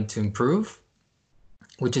always wanting to improve,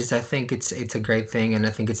 which is, I think it's a great thing, and I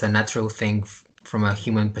think it's a natural thing from a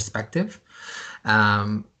human perspective.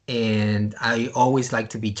 And I always like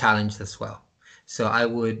to be challenged as well. So I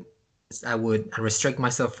would restrict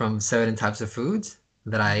myself from certain types of foods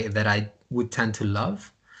that I would tend to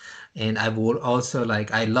love. And I would also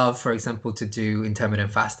I love, for example, to do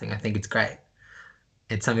intermittent fasting. I think it's great.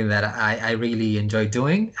 It's something that I really enjoy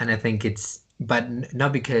doing. And I think but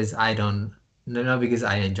not because I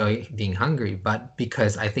enjoy being hungry, but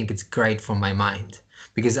because I think it's great for my mind.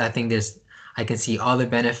 Because I think I can see all the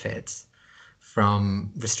benefits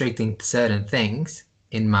from restricting certain things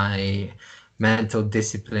in my mental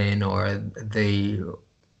discipline or the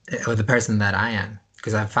person that I am,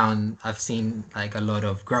 because I've seen like a lot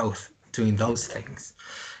of growth doing those things.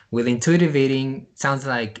 With intuitive eating, sounds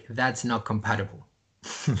like that's not compatible.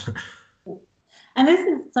 And this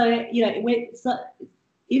is so, you know, so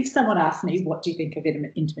if someone asks me, what do you think of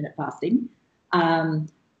intermittent fasting?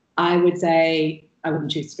 I would say I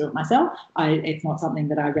wouldn't choose to do it myself. It's not something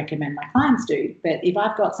that I recommend my clients do. But if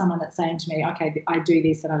I've got someone that's saying to me, okay, I do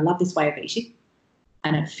this and I love this way of eating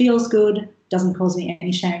and it feels good, doesn't cause me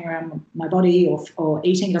any shame around my body, or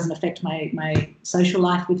eating doesn't affect my social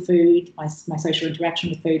life with food, my social interaction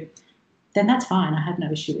with food, then that's fine. I have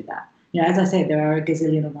no issue with that. You know, as I said, there are a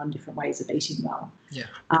gazillion and one different ways of eating well. Yeah.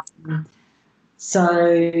 So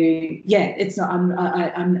yeah, it's not.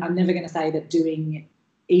 I'm never going to say that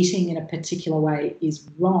eating in a particular way is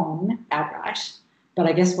wrong outright. But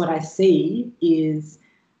I guess what I see is,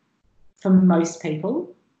 for most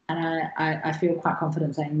people, and I feel quite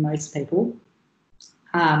confident saying most people,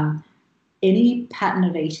 any pattern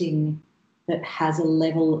of eating that has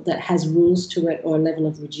rules to it or a level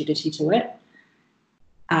of rigidity to it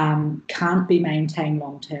can't be maintained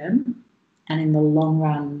long term, and in the long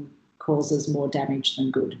run causes more damage than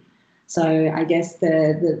good. So I guess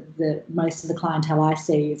the most of the clientele I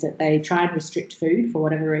see is that they try and restrict food for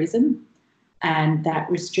whatever reason, and that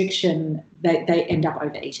restriction, they end up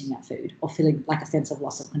overeating that food or feeling like a sense of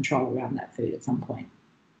loss of control around that food at some point.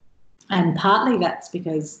 And partly that's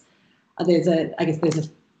because there's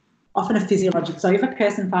often a physiological. So if a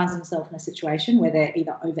person finds themselves in a situation where they're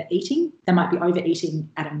either overeating, they might be overeating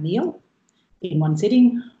at a meal in one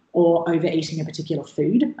sitting, or overeating a particular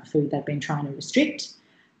food, a food they've been trying to restrict.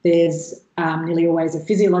 There's nearly always a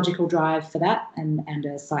physiological drive for that and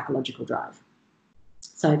a psychological drive.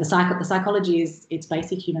 So the psychology is, it's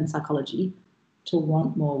basic human psychology to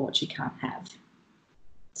want more what you can't have.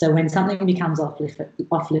 So when something becomes off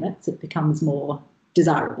limits, it becomes more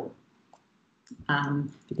desirable.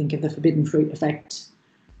 If you think of the forbidden fruit effect,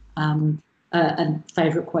 a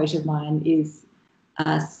favourite quote of mine is,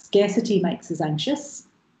 scarcity makes us anxious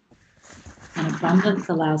and abundance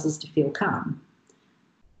allows us to feel calm.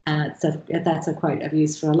 That's a quote I've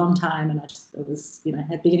used for a long time, and it was, you know, at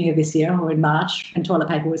the beginning of this year or in March when toilet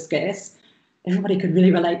paper was scarce, everybody could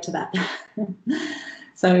really relate to that.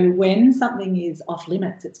 So when something is off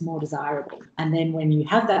limits, it's more desirable, and then when you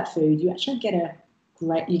have that food, you actually get a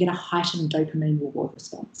heightened dopamine reward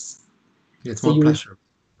response. It's more pleasurable.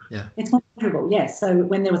 Yeah. It's more pleasurable, yes. So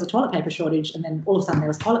when there was a toilet paper shortage and then all of a sudden there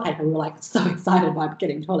was toilet paper, we were like so excited by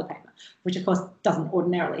getting toilet paper, which of course doesn't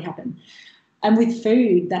ordinarily happen. And with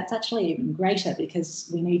food, that's actually even greater because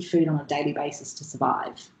we need food on a daily basis to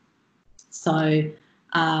survive. So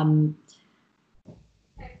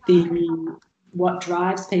what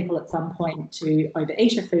drives people at some point to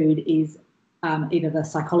overeat a food is either the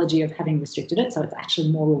psychology of having restricted it, so it's actually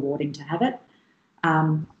more rewarding to have it,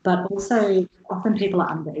 but also often people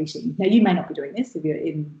are undereating. Now, you may not be doing this if you're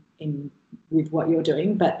in with what you're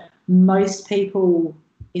doing, but most people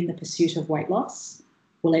in the pursuit of weight loss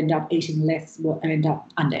will end up eating less, will end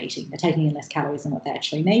up undereating. They're taking in less calories than what they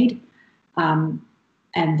actually need, and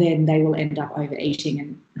then they will end up overeating.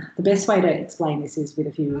 And the best way to explain this is with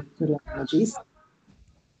a few little analogies.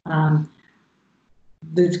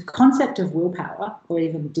 The concept of willpower or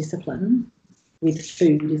even discipline with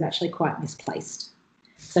food is actually quite misplaced.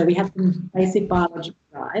 So we have some basic biological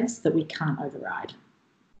drives that we can't override.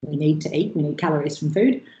 We need to eat, we need calories from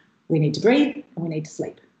food, we need to breathe, and we need to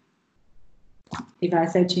sleep. If I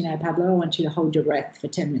said to you now, Pablo, I want you to hold your breath for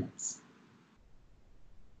 10 minutes.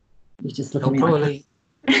 You just look at me probably,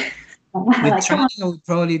 like, training, I would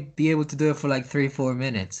probably be able to do it for like 3-4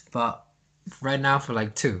 minutes, but right now for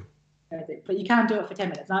like 2. But you can't do it for 10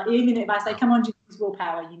 minutes. Now, even if I say, come on, use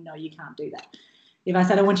willpower, you know you can't do that. If I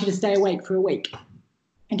said, I want you to stay awake for a week,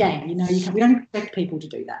 again, you know you can't. We don't expect people to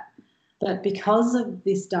do that. But because of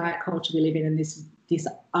this diet culture we live in and this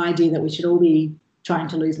idea that we should all be trying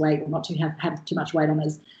to lose weight or not to have too much weight on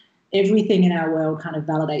us, everything in our world kind of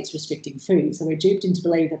validates restricting food. So we're duped into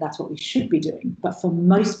believe that that's what we should be doing. But for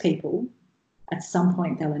most people, at some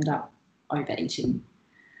point, they'll end up overeating.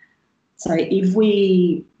 So if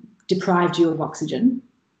we deprived you of oxygen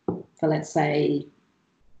for, let's say,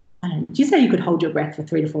 I don't know, did you say you could hold your breath for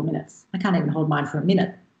 3 to 4 minutes? I can't even hold mine for a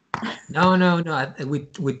minute. No.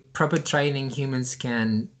 With proper training, humans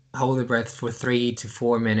can hold the breath for 3 to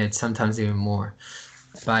 4 minutes, sometimes even more.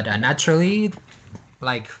 But naturally,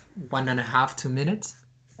 like 1.5 to 2 minutes.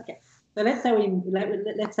 Okay, so let's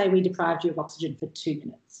say we deprived you of oxygen for 2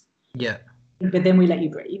 minutes. Yeah. But then we let you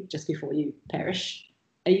breathe just before you perish.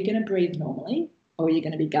 Are you going to breathe normally, or are you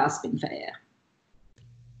going to be gasping for air?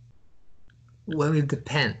 Well, it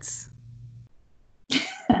depends.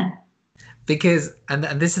 Because, and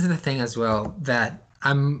this is the thing as well, that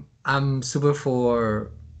I'm super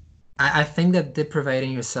for, I think that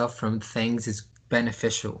depriving yourself from things is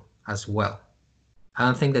beneficial as well. I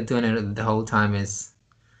don't think that doing it the whole time is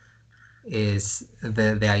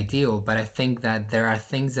the ideal, but I think that there are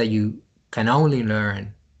things that you can only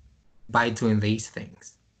learn by doing these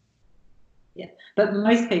things. Yeah, but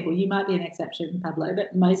most people, you might be an exception, Pablo,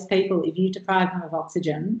 but most people, if you deprive them of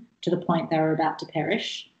oxygen to the point they're about to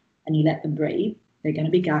perish and you let them breathe, they're going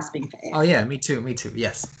to be gasping for air. Oh yeah, me too,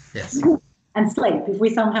 yes. And sleep. If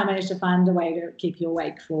we somehow manage to find a way to keep you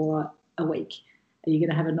awake for a week, are you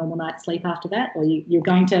going to have a normal night's sleep after that? Or you're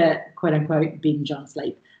going to, quote unquote, binge on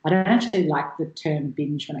sleep? I don't actually like the term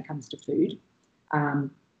binge when it comes to food,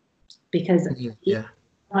 because if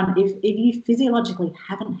you physiologically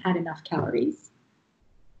haven't had enough calories,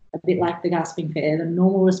 a bit like the gasping for air, the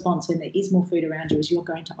normal response when there is more food around you is you're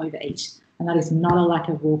going to overeat. And that is not a lack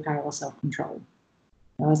of willpower or self-control.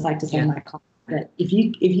 I always like to say in my class that if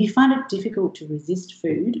you find it difficult to resist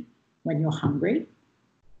food when you're hungry,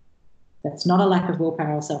 that's not a lack of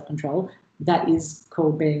willpower or self-control. That is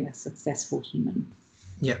called being a successful human.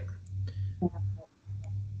 Yeah.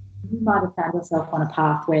 You might have found yourself on a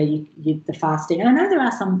path where you the fasting, and I know there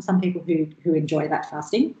are some people who enjoy that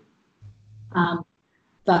fasting, but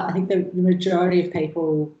I think the majority of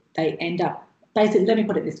people, they end up, basically, let me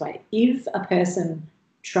put it this way, if a person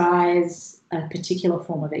tries a particular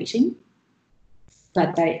form of eating,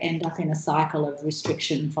 but they end up in a cycle of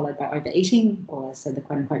restriction followed by overeating, or so the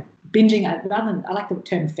quote-unquote binging. I like the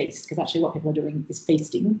term feast, because actually what people are doing is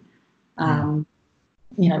feasting. And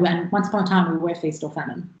once upon a time we were feast or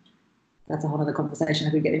famine. That's a whole other conversation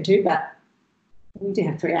that we get into, but we do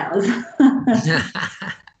have 3 hours.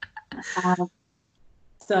 I've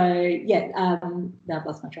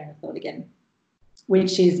lost my train of thought again,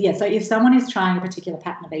 which is, so if someone is trying a particular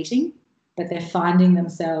pattern of eating, but they're finding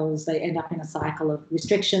themselves, they end up in a cycle of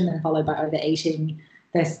restriction and followed by overeating,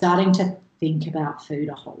 they're starting to think about food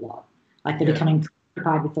a whole lot. Like they're becoming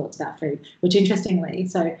preoccupied with thoughts about food, which interestingly,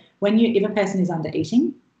 so if a person is under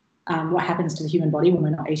eating, what happens to the human body when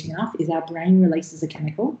we're not eating enough is our brain releases a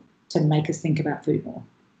chemical to make us think about food more.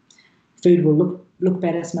 Food will look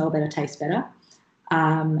better, smell better, taste better.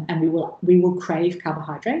 And we will crave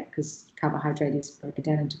carbohydrate, because carbohydrate is broken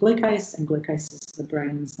down into glucose, and glucose is the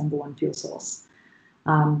brain's #1 fuel source.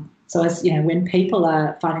 So as you know, when people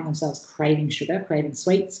are finding themselves craving sugar, craving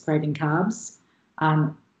sweets, craving carbs,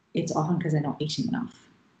 it's often because they're not eating enough,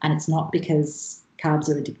 and it's not because carbs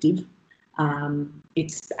are addictive.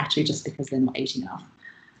 It's actually just because they're not eating enough.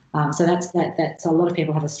 So that's a lot of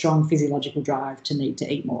people have a strong physiological drive to need to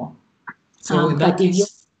eat more. So in that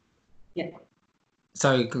case,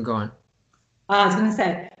 sorry, you can go on. I was going to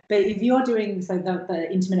say, but if you're doing the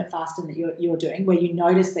intermittent fasting that you're doing, where you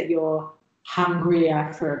notice that you're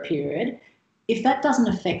hungrier for a period, if that doesn't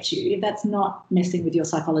affect you, if that's not messing with your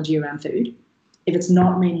psychology around food, if it's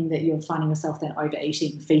not meaning that you're finding yourself then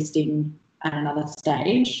overeating, feasting at another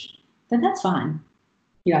stage, then that's fine.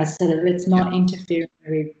 I said it's not interfering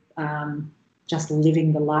with just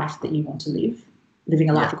living the life that you want to live, living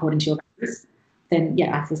a life according to your values. Then,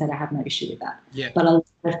 as I said, I have no issue with that. Yeah. But a lot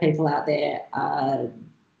of people out there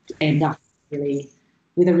end up really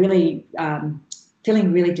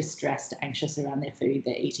feeling really distressed, anxious around their food,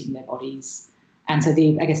 their eating, their bodies. And so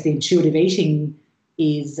I guess the intuitive eating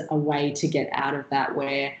is a way to get out of that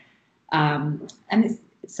where,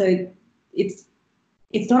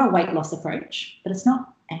 it's not a weight loss approach, but it's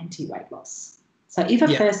not anti-weight loss. So if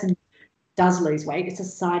a person does lose weight, it's a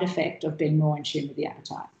side effect of being more in tune with the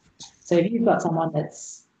appetite. So if you've got someone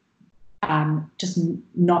that's just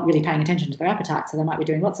not really paying attention to their appetite, so they might be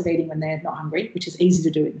doing lots of eating when they're not hungry, which is easy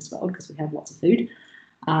to do in this world because we have lots of food,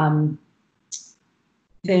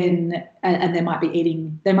 then they might be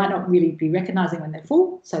eating, they might not really be recognising when they're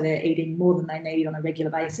full, so they're eating more than they need on a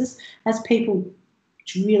regular basis. As people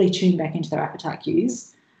really tune back into their appetite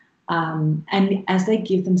cues, and as they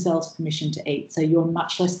give themselves permission to eat, so you're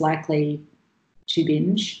much less likely to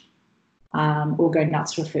binge or go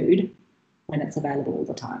nuts for food when it's available all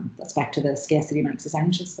the time. That's back to the scarcity makes us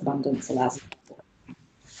anxious, abundance allows us to.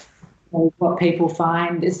 So what people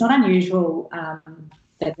find, it's not unusual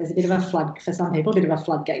that there's a bit of a flood, for some people, a bit of a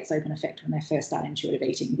floodgates open effect when they first start intuitive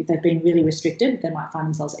eating. If they've been really restricted, they might find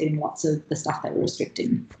themselves eating lots of the stuff they were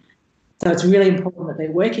restricting. So it's really important that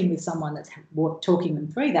they're working with someone that's talking them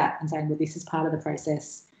through that and saying, well, this is part of the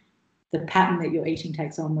process. The pattern that your eating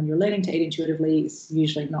takes on when you're learning to eat intuitively is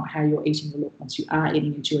usually not how your eating will look once you are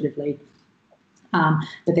eating intuitively.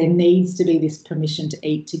 But there needs to be this permission to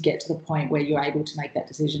eat to get to the point where you're able to make that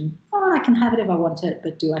decision. Oh, I can have it if I want it,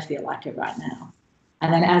 but do I feel like it right now?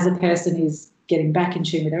 And then as a person is getting back in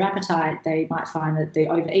tune with their appetite, they might find that the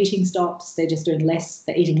overeating stops. They're just doing less.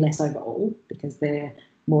 They're eating less overall because they're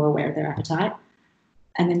more aware of their appetite.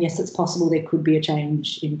 And then, yes, it's possible there could be a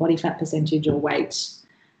change in body fat percentage or weight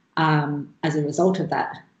as a result of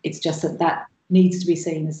that. It's just that needs to be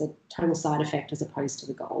seen as a total side effect as opposed to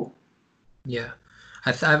the goal. Yeah.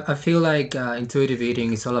 I feel like intuitive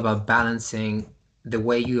eating is all about balancing the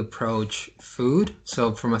way you approach food.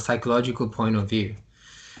 So from a psychological point of view,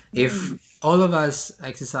 if all of us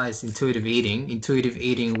exercise intuitive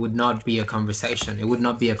eating would not be a conversation. It would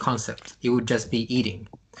not be a concept. It would just be eating,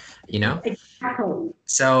 you know? Exactly.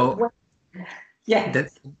 So yeah. that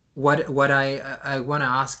what I want to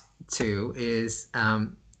ask too is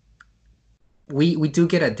we do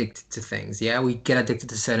get addicted to things. Yeah, we get addicted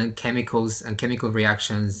to certain chemicals and chemical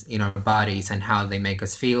reactions in our bodies and how they make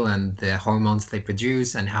us feel and the hormones they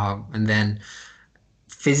produce and then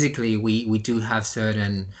physically we do have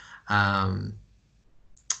certain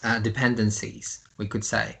dependencies, we could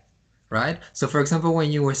say, right? So for example,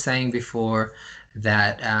 when you were saying before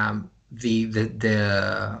that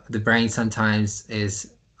the brain sometimes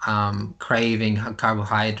is craving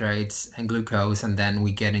carbohydrates and glucose, and then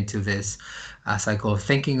we get into this cycle of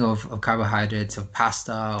thinking of carbohydrates, of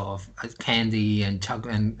pasta, of candy and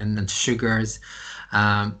chocolate and sugars.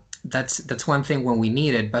 That's one thing when we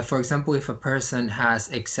need it. But for example, if a person has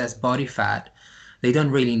excess body fat, they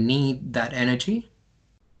don't really need that energy.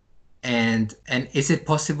 And is it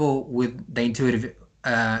possible with the intuitive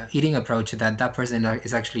eating approach that that person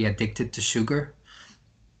is actually addicted to sugar?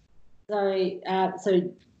 So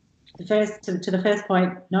the first to the first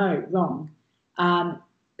point, no, wrong.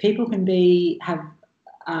 People can have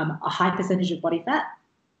a high percentage of body fat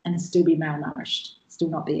and still be malnourished, still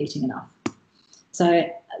not be eating enough.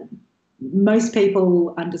 So most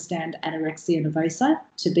people understand anorexia nervosa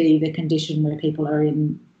to be the condition where people are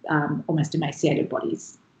in almost emaciated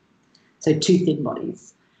bodies, so too thin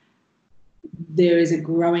bodies. There is a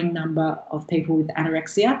growing number of people with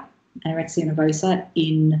anorexia nervosa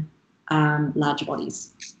in larger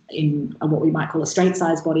bodies, in what we might call a straight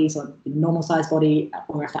size body, so a normal size body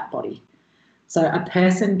or a fat body. So a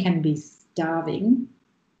person can be starving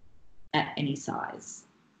at any size.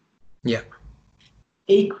 Yeah.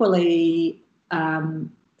 Equally, a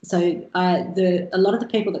lot of the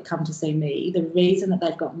people that come to see me, the reason that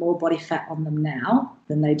they've got more body fat on them now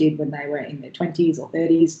than they did when they were in their 20s or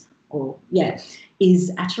 30s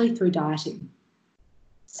is actually through dieting.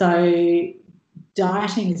 So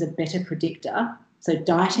dieting is a better predictor. So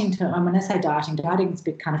when I say dieting has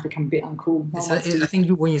kind of become a bit uncool. I think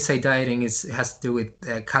when you say dieting, it has to do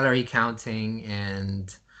with calorie counting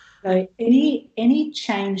and... So any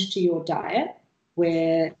change to your diet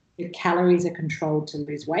where the calories are controlled to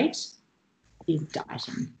lose weight is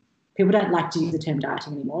dieting. People don't like to use the term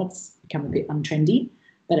dieting anymore. It's become a bit untrendy.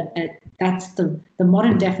 But that's the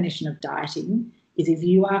modern definition of dieting is if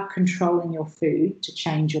you are controlling your food to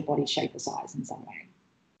change your body shape or size in some way.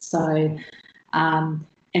 So, and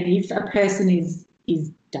if a person is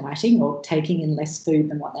dieting or taking in less food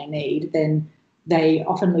than what they need, then they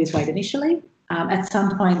often lose weight initially. At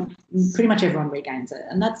some point, pretty much everyone regains it.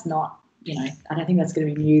 And that's not, I don't think that's going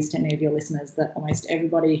to be news to any of your listeners that almost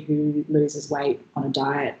everybody who loses weight on a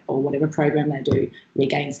diet or whatever program they do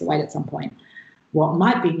regains the weight at some point. What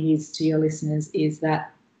might be news to your listeners is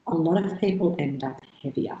that a lot of people end up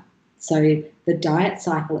heavier. So the diet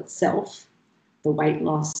cycle itself, the weight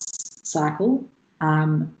loss cycle,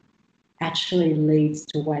 actually leads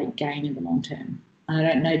to weight gain in the long term. I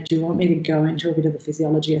don't know, do you want me to go into a bit of the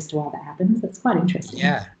physiology as to why that happens? That's quite interesting.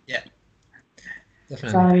 Yeah, definitely.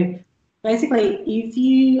 So basically, if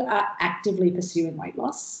you are actively pursuing weight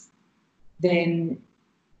loss, then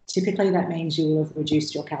typically that means you will have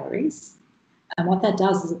reduced your calories. And what that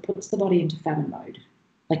does is it puts the body into famine mode.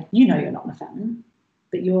 Like, you're not in a famine,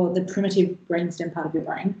 but the primitive brainstem part of your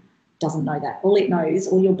brain doesn't know that. All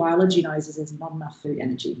your biology knows is there's not enough food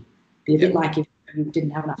energy. Be a bit like if you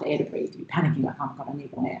didn't have enough air to breathe, you're panicking like, oh my God, I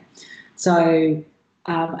need more air. So,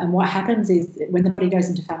 and what happens is when the body goes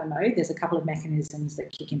into famine mode, there's a couple of mechanisms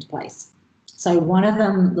that kick into place. So one of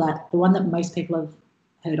them, like the one that most people have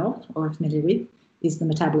heard of or are familiar with, is the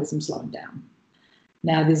metabolism slowing down.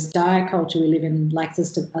 Now, this diet culture we live in likes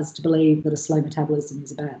us to believe that a slow metabolism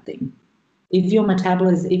is a bad thing. If you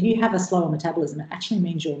have a slower metabolism, it actually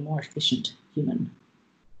means you're a more efficient human.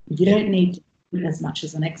 You don't need to eat as much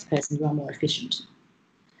as the next person, you are more efficient,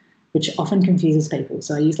 which often confuses people.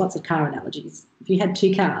 So I use lots of car analogies. If you had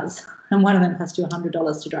 2 cars and one of them cost you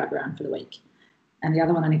 $100 to drive around for the week and the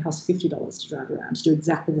other one only costs $50 to drive around to do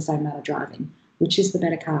exactly the same amount of driving, which is the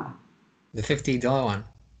better car? The $50 one.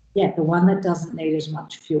 Yeah, the one that doesn't need as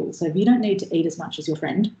much fuel. So if you don't need to eat as much as your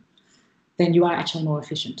friend, then you are actually more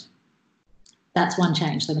efficient. That's one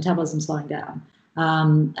change, so metabolism slowing down.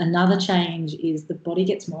 Another change is the body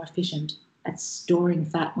gets more efficient at storing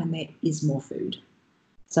fat when there is more food.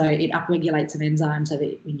 So it upregulates an enzyme so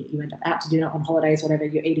that when you end up out to dinner, on holidays, whatever,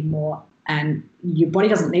 you're eating more, and your body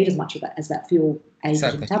doesn't need as much of that as that fuel ages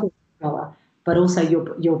your metabolism slower, but also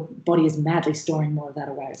your body is madly storing more of that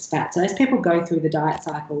away as fat. So as people go through the diet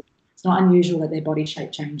cycle, it's not unusual that their body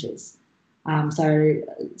shape changes. So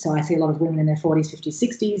I see a lot of women in their 40s, 50s,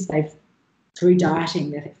 60s. They've, through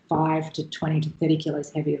dieting, they're 5 to 20 to 30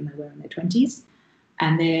 kilos heavier than they were in their 20s,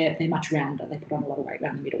 and they're much rounder. They put on a lot of weight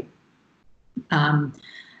around the middle.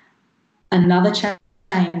 Another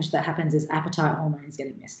change that happens is appetite hormones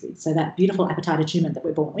getting messed with. So that beautiful appetite attunement that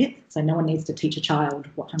we're born with, so no one needs to teach a child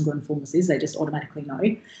what hunger and fullness is, they just automatically know.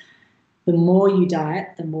 The more you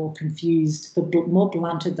diet, the more confused, the more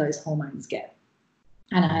blunted those hormones get.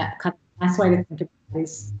 And a kind of nice way to think about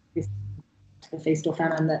this the feast or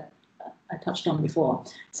famine that I touched on before.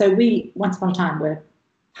 So we, once upon a time, were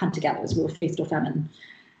hunter-gatherers, we were feast or famine.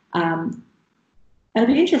 And I'd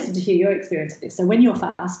be interested to hear your experience of this. So when you're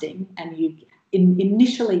fasting and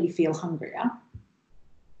initially you feel hungrier,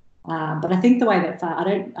 but I think the way that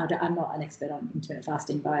I'm not an expert on intermittent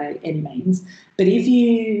fasting by any means, but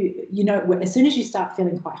if as soon as you start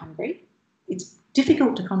feeling quite hungry, it's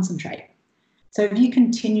difficult to concentrate. So if you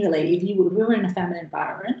continually, if we were in a famine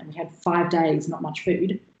environment and we had 5 days, not much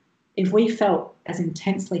food, if we felt as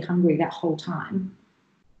intensely hungry that whole time,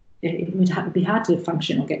 it would be hard to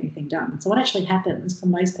function or get anything done. So what actually happens for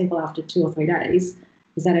most people after 2 or 3 days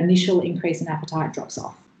is that initial increase in appetite drops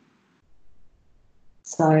off.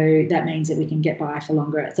 So that means that we can get by for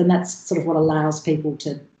longer. And that's sort of what allows people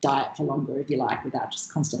to diet for longer, if you like, without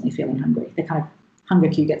just constantly feeling hungry. The kind of hunger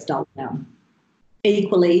cue gets dulled down.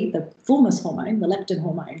 Equally, the fullness hormone, the leptin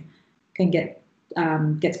hormone, can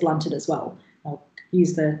gets blunted as well. I'll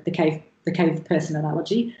use the cave person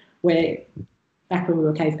analogy, where back when we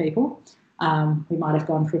were cave people, we might have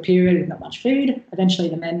gone for a period with not much food. Eventually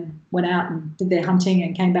the men went out and did their hunting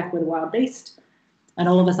and came back with a wild beast. And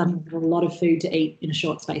all of a sudden there was a lot of food to eat in a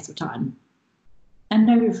short space of time. And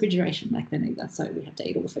no refrigeration back then either, so we had to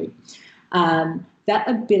eat all the food. That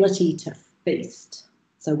ability to feast,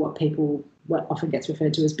 so what often gets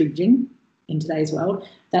referred to as binging in today's world,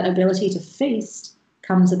 that ability to feast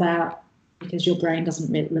comes about because your brain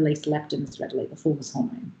doesn't release leptin as readily, the fullness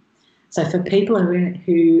hormone. So for people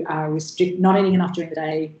who are not eating enough during the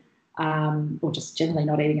day, or just generally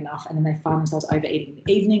not eating enough, and then they find themselves overeating in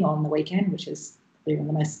the evening or on the weekend, which is one of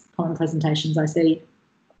the most common presentations I see,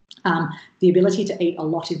 the ability to eat a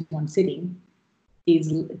lot in one sitting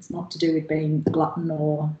it's not to do with being a glutton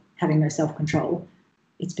or having no self-control.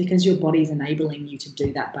 It's because your body's enabling you to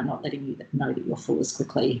do that by not letting you know that you're full as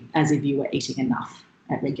quickly as if you were eating enough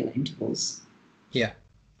at regular intervals. Yeah.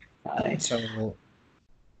 So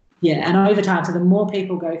yeah, and over time, so the more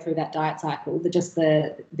people go through that diet cycle,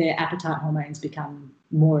 their appetite hormones become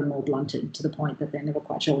more and more blunted to the point that they're never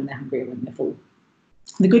quite sure when they're hungry or when they're full.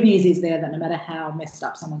 The good news is there that no matter how messed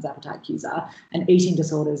up someone's appetite cues are, and eating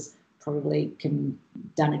disorders probably can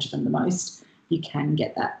damage them the most, you can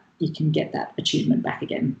get that attunement back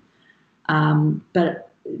again.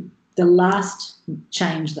 But the last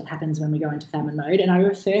change that happens when we go into famine mode, and I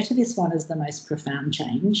refer to this one as the most profound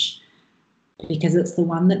change, because it's the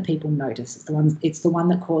one that people notice. It's the one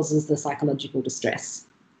that causes the psychological distress.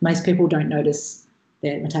 Most people don't notice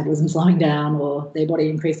their metabolism slowing down or their body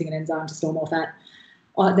increasing an enzyme to store more fat.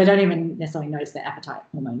 Or they don't even necessarily notice their appetite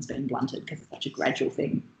hormones being blunted because it's such a gradual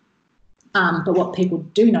thing. But what people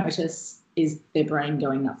do notice is their brain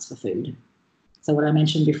going nuts for food. So what I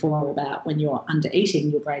mentioned before about when you're under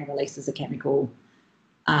eating, your brain releases a chemical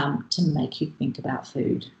to make you think about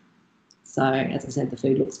food. So as I said, the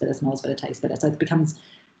food looks better, smells better, tastes better. So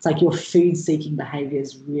it's like your food-seeking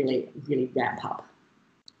behaviours really, really ramp up.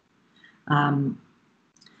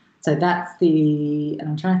 So that's and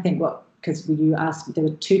I'm trying to think because you asked, there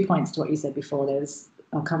were 2 points to what you said before.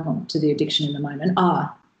 I'll come on to the addiction in a moment.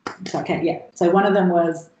 Okay, yeah. So one of them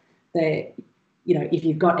was that, if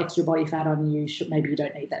you've got extra body fat on you, maybe you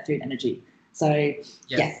don't need that food energy. So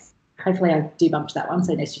yes, hopefully I debunked that one.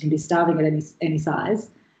 So yes, you can be starving at any size.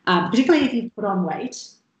 Particularly if you put on weight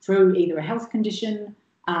through either a health condition,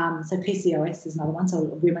 so PCOS is another one, so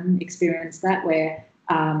women experience that where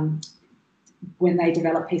when they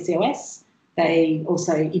develop PCOS, they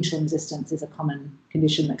also, insulin resistance is a common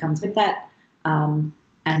condition that comes with that, and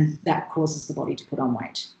that causes the body to put on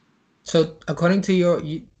weight. So according to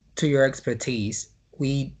your expertise,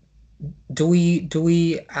 do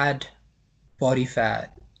we add body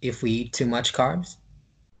fat if we eat too much carbs?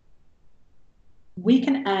 We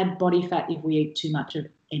can add body fat if we eat too much of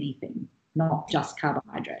anything, not just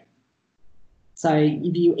carbohydrate. So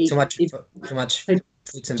if you eat too much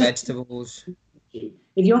fruits and vegetables. If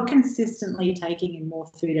you're consistently taking in more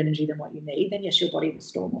food energy than what you need, then yes, your body will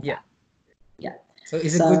store more fat. Yeah. So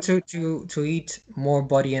is it good to eat more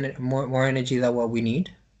more energy than what we need?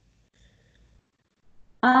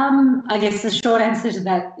 I guess the short answer to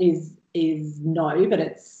that is no, but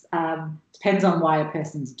it's depends on why a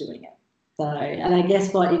person's doing it. So, and I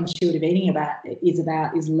guess what intuitive eating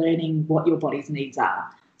is learning what your body's needs are.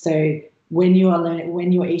 So when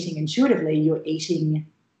you're eating intuitively, you're eating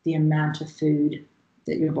the amount of food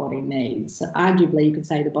that your body needs. So arguably, you could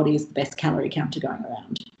say the body is the best calorie counter going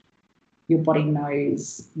around. Your body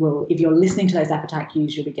knows, well, if you're listening to those appetite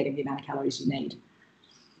cues, you'll be getting the amount of calories you need.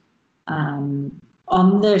 On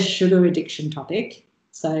the sugar addiction topic,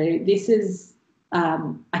 so this is,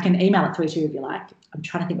 I can email it through to you if you like. I'm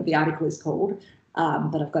trying to think what the article is called,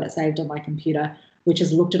 but I've got it saved on my computer, which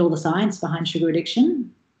has looked at all the science behind sugar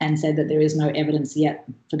addiction and said that there is no evidence yet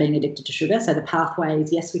for being addicted to sugar. So the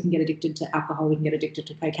pathways, yes, we can get addicted to alcohol, we can get addicted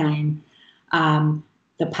to cocaine.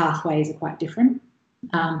 The pathways are quite different.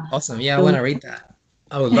 Awesome. Yeah, I want to read that.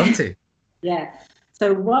 I would love to. Yeah.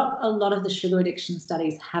 So what a lot of the sugar addiction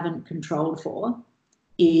studies haven't controlled for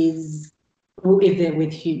is, well, if they're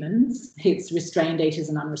with humans, it's restrained eaters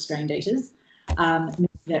and unrestrained eaters.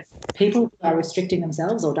 That people who are restricting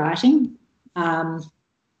themselves or dieting,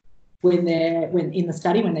 when in the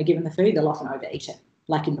study, when they're given the food, they'll often overeat it,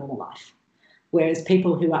 like in normal life. Whereas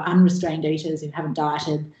people who are unrestrained eaters, who haven't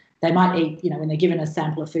dieted, they might eat, when they're given a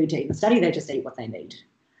sample of food to eat in the study, they just eat what they need.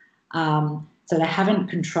 So they haven't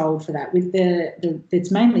controlled for that. With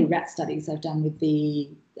it's mainly rat studies they've done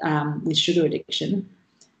with sugar addiction,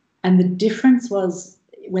 and the difference was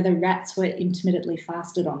whether rats were intermittently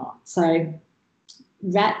fasted or not. So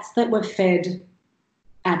rats that were fed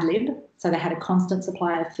ad lib, so they had a constant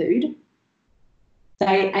supply of food,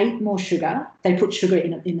 they ate more sugar. They put sugar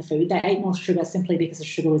in the food. They ate more sugar simply because the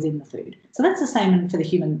sugar was in the food. So that's the same for the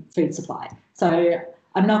human food supply. So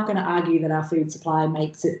I'm not going to argue that our food supply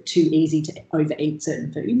makes it too easy to overeat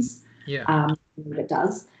certain foods. Yeah. It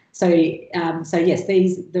does. So yes,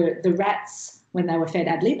 the rats, when they were fed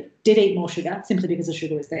ad lib, did eat more sugar simply because the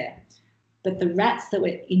sugar was there. But the rats that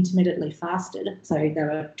were intermittently fasted, so they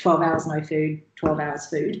were 12 hours no food, 12 hours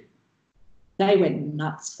food, they went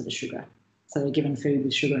nuts for the sugar. So they're given food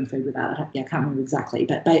with sugar and food without it. Yeah, I can't remember exactly.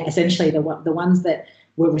 But essentially the ones that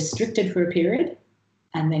were restricted for a period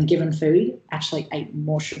and then given food actually ate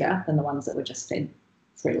more sugar than the ones that were just fed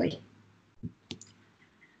freely.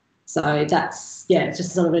 So that's, it's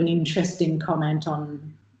just sort of an interesting comment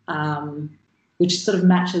on, which sort of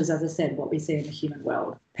matches, as I said, what we see in the human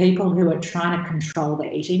world. People who are trying to control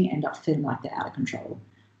their eating end up feeling like they're out of control.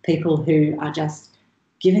 People who are just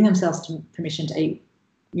giving themselves permission to eat,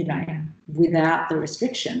 without the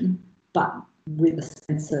restriction, but with a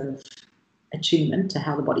sense of attunement to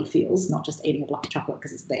how the body feels, not just eating a block of chocolate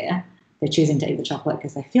because it's there. They're choosing to eat the chocolate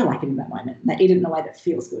because they feel like it in that moment. And they eat it in a way that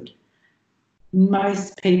feels good.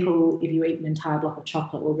 Most people, if you eat an entire block of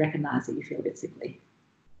chocolate, will recognise that you feel a bit sickly.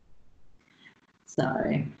 So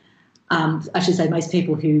I should say most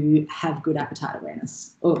people who have good appetite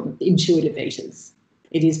awareness or intuitive eaters,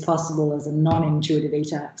 it is possible as a non-intuitive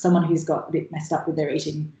eater, someone who's got a bit messed up with their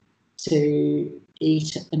eating, to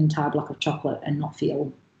eat an entire block of chocolate and not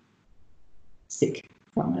feel sick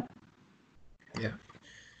from it. Yeah.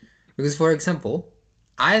 Because, for example,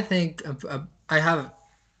 I think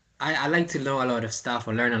I like to know a lot of stuff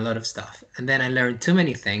or learn a lot of stuff. And then I learn too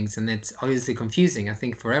many things and it's obviously confusing, I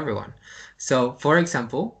think, for everyone. So, for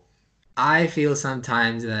example, I feel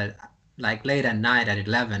sometimes that like late at night, at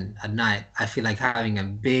 11 at night, I feel like having a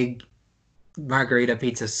big margarita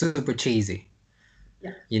pizza, super cheesy.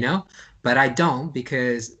 Yeah. But I don't,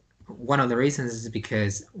 because one of the reasons is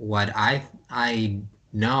because what I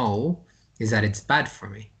know is that it's bad for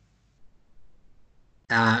me.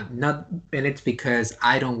 And it's because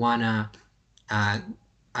I don't wanna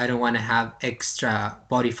have extra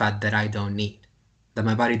body fat that I don't need, that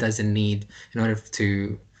my body doesn't need in order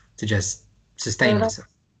to just sustain myself.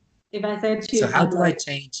 If I said to you, so how do I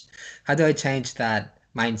change that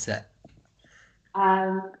mindset?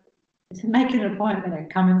 To make an appointment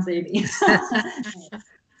and come and see me.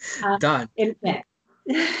 Done.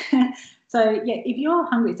 So if you're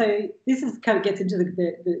hungry, so this gets into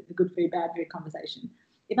the good food, bad food conversation.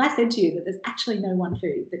 If I said to you that there's actually no one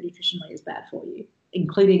food that nutritionally is bad for you,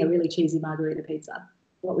 including a really cheesy margarita pizza,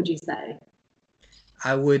 what would you say?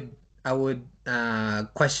 I would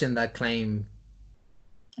question that claim.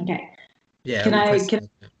 Okay. Yeah.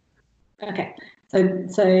 Okay. So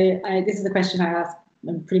this is the question I ask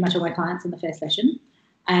pretty much all my clients in the first session,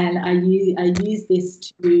 and I use this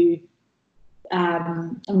to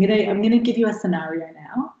I'm gonna give you a scenario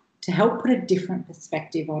now to help put a different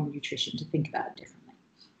perspective on nutrition, to think about it differently.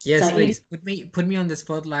 Yes, So please put me on the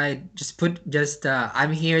spotlight.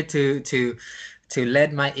 I'm here to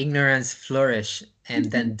let my ignorance flourish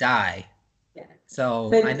and then die. yeah. So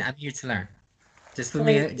So, I'm here to learn. Just so put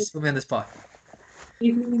me on the spot.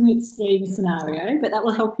 this is an extreme scenario, but that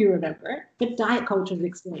will help you remember it. But diet culture is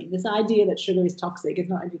extreme. This idea that sugar is toxic is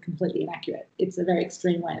not only completely inaccurate, it's a very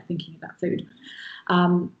extreme way of thinking about food.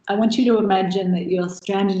 I want you to imagine that you're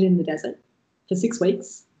stranded in the desert for 6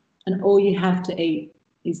 weeks and all you have to eat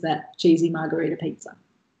is that cheesy margarita pizza.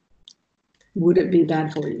 Would it be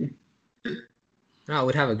bad for you? No, I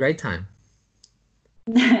would have a great time.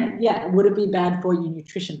 Yeah, would it be bad for you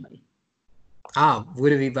nutritionally?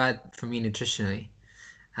 Would it be bad for me nutritionally?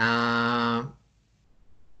 Well,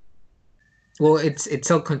 it's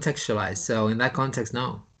so contextualized. So in that context,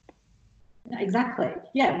 no. Exactly.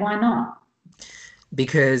 Yeah, why not?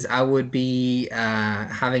 Because I would be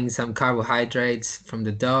having some carbohydrates from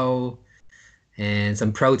the dough and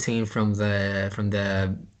some protein from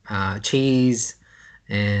the cheese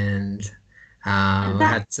and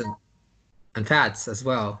had some and fats as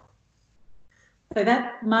well. So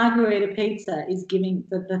that margarita pizza is giving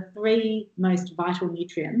the three most vital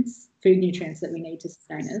nutrients, food nutrients that we need to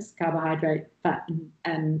sustain us: carbohydrate, fat,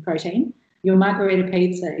 and protein. Your margarita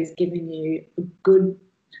pizza is giving you a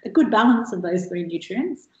good balance of those three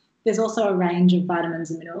nutrients. There's also a range of vitamins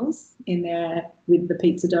and minerals in there with the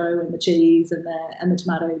pizza dough and the cheese and the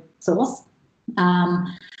tomato sauce.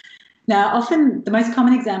 Now, often the most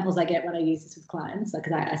common examples I get when I use this with clients,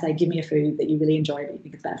 because I say, give me a food that you really enjoy but you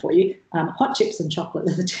think it's bad for you. Hot chips and chocolate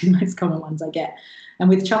are the two most common ones I get. And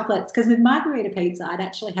with chocolates, because with margarita pizza, I'd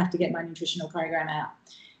actually have to get my nutritional program out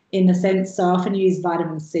in the sense, so I often use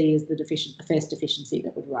vitamin C as the first deficiency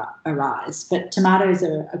that would arise. But tomatoes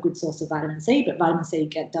are a good source of vitamin C, but vitamin C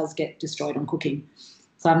does get destroyed on cooking.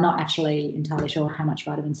 So I'm not actually entirely sure how much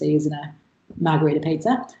vitamin C is in a margarita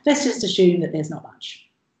pizza. Let's just assume that there's not much.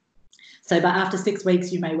 So, but after 6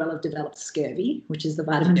 weeks, you may well have developed scurvy, which is the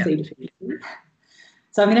vitamin C deficiency.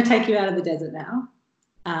 So I'm going to take you out of the desert now.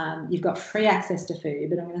 You've got free access to food,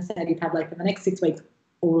 but I'm going to say to you, Pablo, for the next 6 weeks,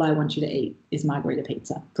 all I want you to eat is margarita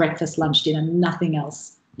pizza. Breakfast, lunch, dinner, nothing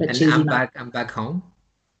else but and cheesy. I'm back home?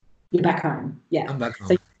 You're back home, yeah. I'm back home.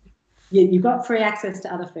 So you've got free access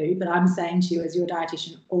to other food, but I'm saying to you as your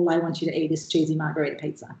dietitian, all I want you to eat is cheesy margarita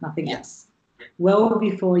pizza, nothing else. Well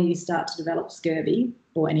before you start to develop scurvy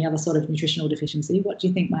or any other sort of nutritional deficiency, what do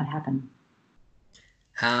you think might happen?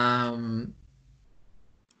 I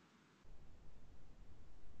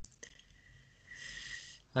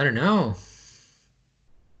don't know.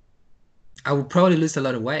 I would probably lose a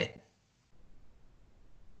lot of weight.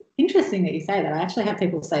 Interesting that you say that. I actually have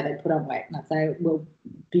people say they put on weight, and I'd say, well,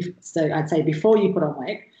 so I'd say before you put on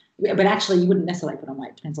weight, but actually you wouldn't necessarily put on weight.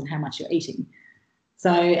 It depends on how much you're eating.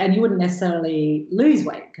 So, and you wouldn't necessarily lose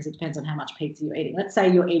weight because it depends on how much pizza you're eating. Let's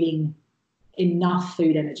say you're eating enough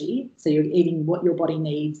food energy, so you're eating what your body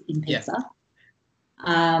needs in pizza.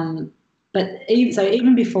 But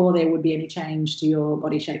even before there would be any change to your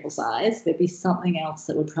body shape or size, there'd be something else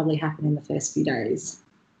that would probably happen in the first few days.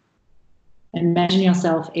 Imagine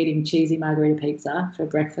yourself eating cheesy margarita pizza for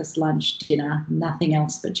breakfast, lunch, dinner, nothing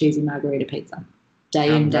else but cheesy margarita pizza.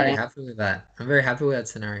 I'm very happy with that. I'm very happy with that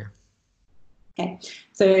scenario. Okay,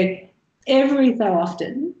 so every so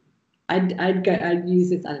often, I'd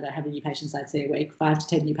use this. I don't know how many new patients I'd see a week, 5 to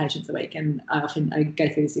 10 new patients a week, and I go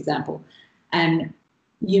through this example. And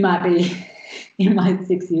you might be, in my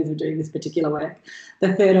 6 years of doing this particular work,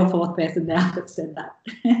 the third or fourth person now that said that.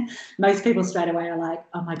 Most people straight away are like,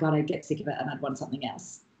 "Oh my god, I'd get sick of it and I'd want something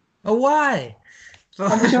else." Oh, why? Sure.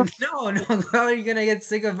 No, how are you gonna get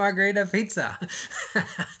sick of margarita pizza?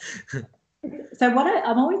 So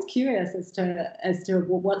I'm always curious as to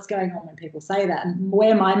what's going on when people say that, and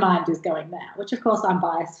where my mind is going now, which of course I'm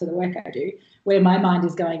biased for the work I do. Where my mind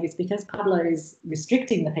is going is because Pablo is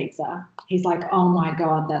restricting the pizza. He's like, "Oh my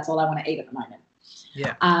god, that's all I want to eat at the moment."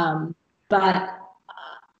 Yeah. But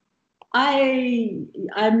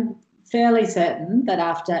I'm fairly certain that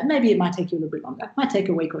after, maybe it might take you a little bit longer, it might take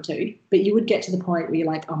a week or two, but you would get to the point where you're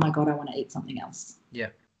like, "Oh my god, I want to eat something else." Yeah.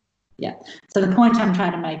 Yeah. So the point I'm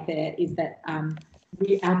trying to make there is that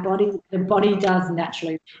the body does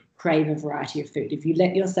naturally crave a variety of food. If you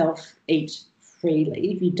let yourself eat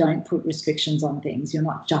freely, if you don't put restrictions on things, you're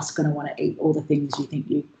not just going to want to eat all the things you think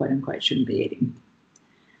you quote unquote shouldn't be eating.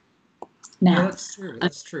 Now, that's true.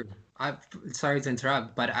 That's true. Sorry to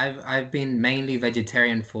interrupt, but I've been mainly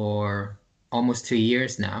vegetarian for almost 2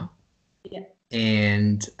 years now. Yeah.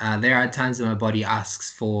 And there are times when my body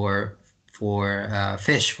asks for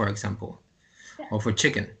fish, for example. or for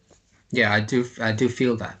chicken. Yeah, I do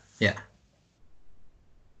feel that. Yeah.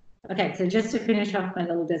 Okay, so just to finish off my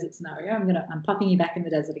little desert scenario, I'm popping you back in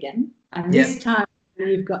the desert again. And this time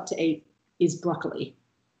you've got to eat is broccoli.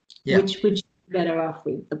 Yeah. Which would you be better off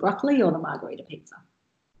with, the broccoli or the margarita pizza?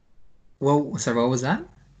 Well, so what was that?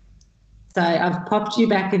 So I've popped you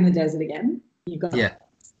back in the desert again. You've got,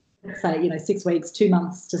 say, 6 weeks, 2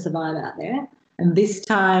 months to survive out there. And this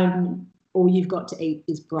time all you've got to eat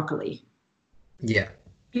is broccoli. Yeah.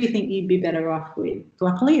 Do you think you'd be better off with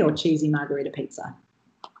broccoli or cheesy margarita pizza?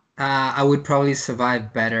 I would probably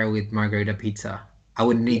survive better with margarita pizza. I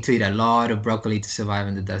would need to eat a lot of broccoli to survive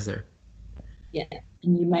in the desert. Yeah,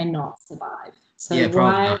 and you may not survive. So yeah,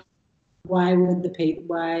 probably not. Why would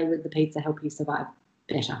the pizza help you survive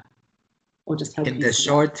better, or just help in you the survive?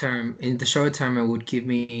 short term? In the short term, it would give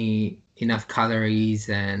me enough calories,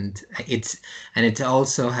 and it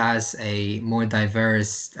also has a more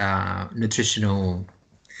diverse nutritional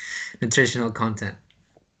content.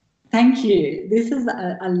 Thank you. This is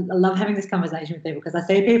I love having this conversation with people because I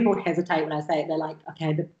see people hesitate when I say it. They're like,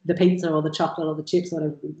 okay, the pizza or the chocolate or the chips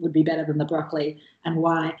would be better than the broccoli, and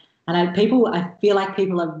why? And I feel like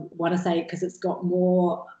people want to say because it's got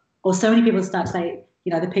more, or so many people start to say,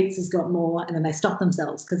 the pizza's got more, and then they stop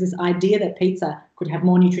themselves because this idea that pizza could have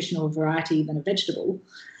more nutritional variety than a vegetable,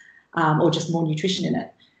 or just more nutrition in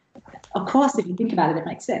it. Of course, if you think about it, it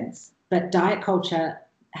makes sense. But diet culture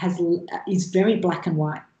is very black and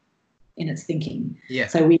white in its thinking. Yeah.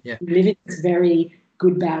 So we live in this very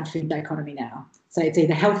good, bad food dichotomy now. So it's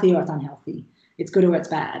either healthy or it's unhealthy. It's good or it's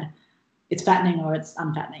bad. It's fattening or it's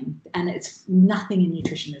unfattening. And it's nothing in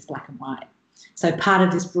nutrition is black and white. So part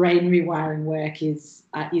of this brain rewiring work is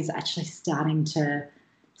actually starting to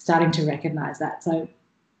recognize that. So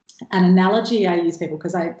an analogy I use people,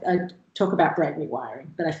 because I talk about brain rewiring,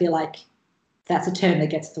 but I feel like that's a term that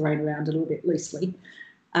gets thrown around a little bit loosely.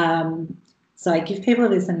 So I give people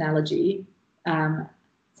this analogy, so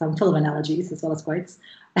I'm full of analogies as well as quotes,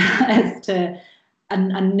 as to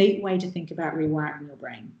a neat way to think about rewiring your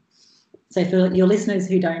brain. So for your listeners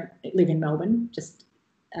who don't live in Melbourne, just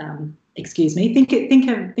excuse me,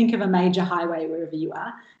 think of a major highway wherever you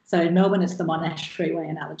are. So in Melbourne, it's the Monash Freeway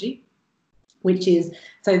analogy, which is,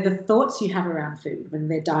 so the thoughts you have around food, whether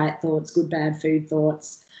they're diet thoughts, good, bad food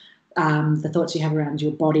thoughts, the thoughts you have around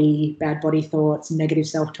your body, bad body thoughts, negative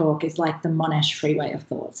self-talk, is like the Monash Freeway of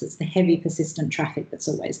thoughts. It's the heavy, persistent traffic that's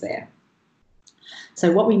always there.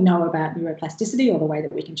 So what we know about neuroplasticity, or the way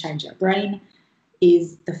that we can change our brain,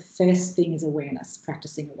 is the first thing is awareness,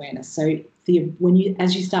 practicing awareness. So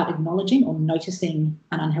as you start acknowledging or noticing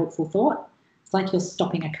an unhelpful thought, it's like you're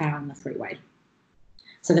stopping a car on the freeway.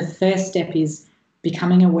 So the first step is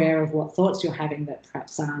becoming aware of what thoughts you're having that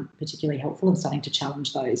perhaps aren't particularly helpful and starting to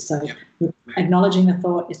challenge those. So acknowledging the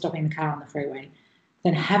thought is stopping the car on the freeway.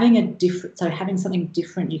 Then having something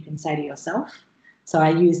different you can say to yourself. So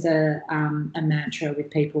I used a mantra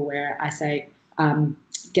with people where I say,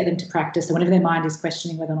 get them to practice. So whenever their mind is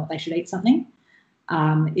questioning whether or not they should eat something,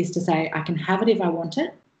 is to say, I can have it if I want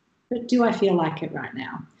it, but do I feel like it right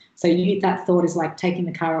now? So that thought is like taking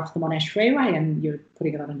the car off the Monash Freeway and you're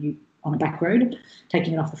putting it on a back road,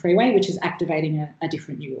 taking it off the freeway, which is activating a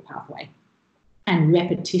different neural pathway. And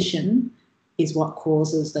repetition is what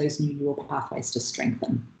causes those new neural pathways to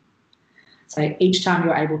strengthen. So each time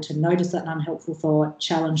you're able to notice an unhelpful thought,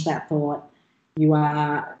 challenge that thought, you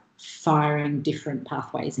are firing different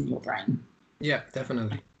pathways in your brain. Yeah,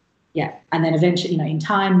 definitely. Yeah, and then eventually, in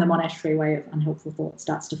time, the Monash Freeway of unhelpful thought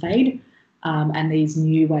starts to fade, and these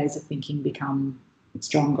new ways of thinking become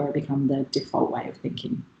stronger, become the default way of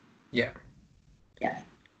thinking. Yeah. Yeah.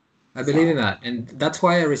 I believe in that, and that's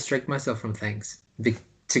why I restrict myself from things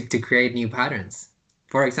to create new patterns.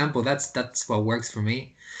 For example, that's what works for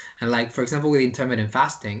me. And like, for example, with intermittent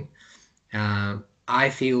fasting, I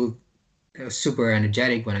feel super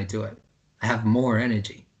energetic when I do it. I have more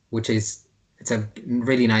energy, it's a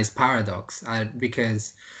really nice paradox.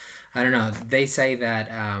 Because I don't know, they say that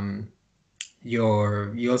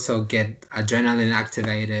you also get adrenaline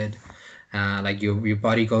activated. Like your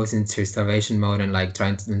body goes into starvation mode and like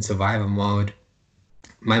trying to in survival mode.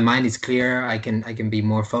 My mind is clear. I can be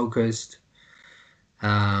more focused.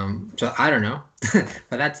 So I don't know,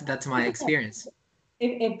 but that's my experience.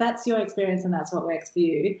 If that's your experience and that's what works for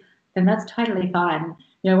you, then that's totally fine.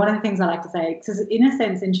 One of the things I like to say, because in a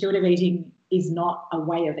sense, intuitive eating is not a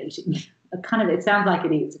way of eating. It sounds like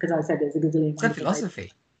it is, because I said there's a gazillion. It's a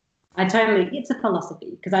philosophy. It's a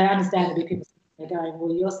philosophy, because I understand that people are going,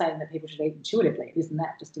 well, you're saying that people should eat intuitively. Isn't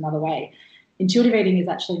that just another way? Intuitive eating is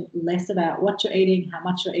actually less about what you're eating, how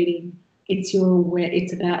much you're eating. It's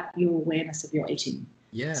about your awareness of your eating.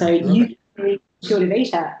 Yeah. So you intuitive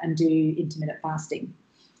eater and do intermittent fasting.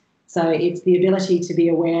 So it's the ability to be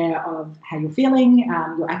aware of how you're feeling,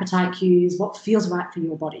 your appetite cues, what feels right for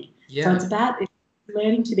your body. Yeah. So it's about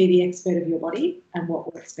learning to be the expert of your body and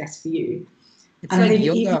what works best for you. It's like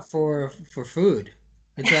yoga for food.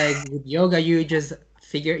 It's like with yoga, you just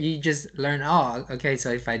learn, oh, okay, so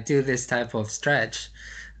if I do this type of stretch,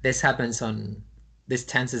 this happens on this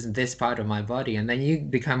tenses in this part of my body, and then you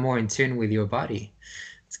become more in tune with your body.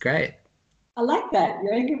 It's great. I like that.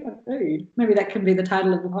 Yoga for food. Maybe that can be the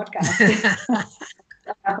title of the podcast.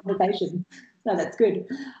 Our conversation. No, that's good.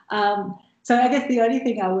 So I guess the only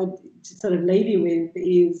thing I would sort of leave you with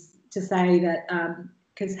is to say that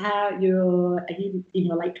because are you in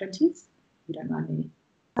your late 20s? You don't mind me.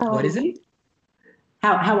 What is it?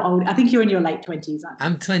 How old? I think you're in your late 20s, aren't you?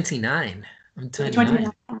 I'm 29. I'm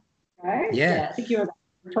 29. Right? Yeah. I think you were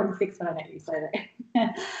about 26 when I met you.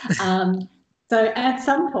 So at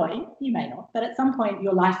some point, you may not, but at some point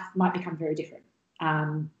your life might become very different,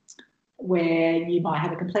 where you might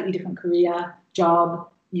have a completely different career, job,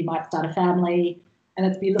 you might start a family, and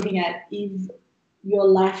it's be looking at if your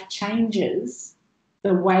life changes,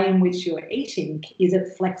 the way in which you're eating, is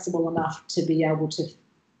it flexible enough to be able to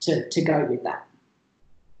go with that?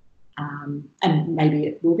 And maybe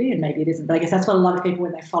it will be and maybe it isn't. But I guess that's what a lot of people,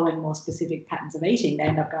 when they're following more specific patterns of eating, they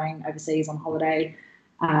end up going overseas on holiday,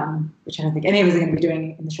 which I don't think any of us are going to be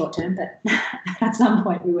doing in the short term, but at some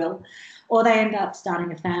point we will. Or they end up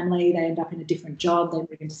starting a family, they end up in a different job, they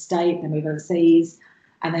move interstate, they move overseas.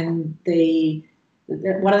 And then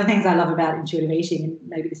one of the things I love about intuitive eating, and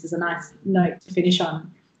maybe this is a nice note to finish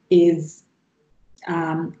on, is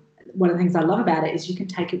one of the things I love about it is you can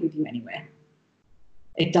take it with you anywhere.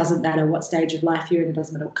 It doesn't matter what stage of life you're in, it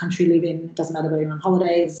doesn't matter what country you live in, it doesn't matter whether you're on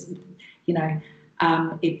holidays,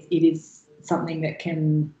 it is something that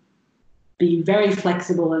can be very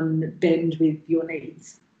flexible and bend with your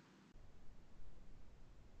needs.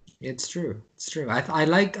 It's true. It's true. I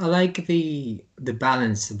like the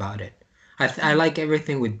balance about it. I like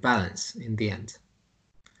everything with balance in the end.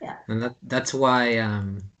 Yeah. And that's why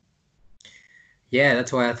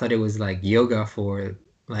that's why I thought it was like yoga for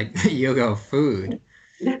like yoga of food.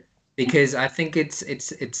 Because I think it's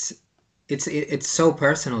so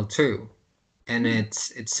personal too. And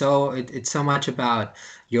it's so much about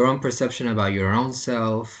your own perception about your own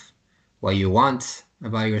self, what you want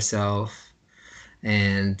about yourself.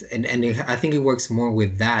 And I think it works more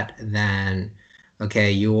with that than,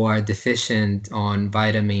 okay, you are deficient on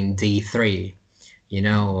vitamin D3,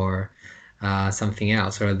 or something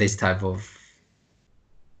else, or this type of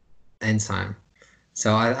enzyme.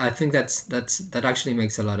 So I think that actually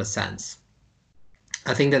makes a lot of sense.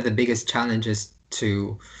 I think that the biggest challenge is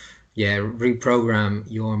to reprogram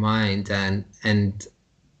your mind and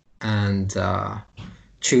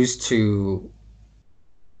choose to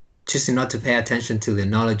not to pay attention to the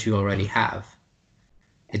knowledge you already have.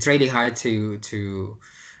 It's really hard to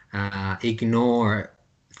ignore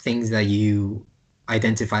things that you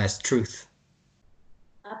identify as truth.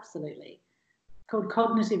 Absolutely. Called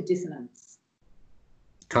cognitive dissonance.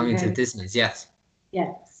 Cognitive dissonance, yes.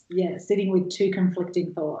 Yes, sitting with two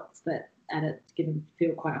conflicting thoughts that can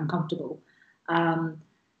feel quite uncomfortable. So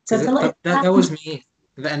that was me,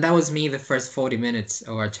 and that was me the first 40 minutes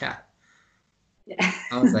of our chat. Yeah.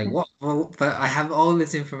 I was like, what? Well, but I have all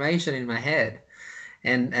this information in my head,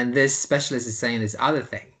 and this specialist is saying this other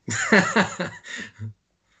thing.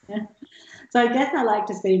 Yeah. So I guess I like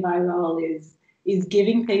to see my role is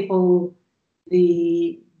giving people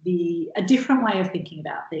a different way of thinking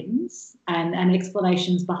about things and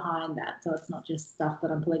explanations behind that. So it's not just stuff that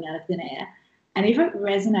I'm pulling out of thin air. And if it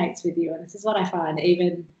resonates with you, and this is what I find,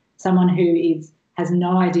 even someone who has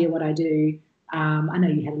no idea what I do, I know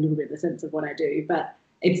you had a little bit of a sense of what I do, but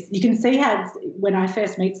you can see how when I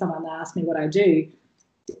first meet someone, they ask me what I do,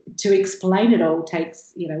 to explain it all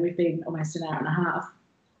takes, we've been almost an hour and a half,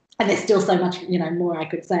 and there's still so much, more I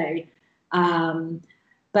could say.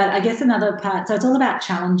 But I guess another part, so it's all about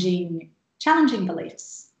challenging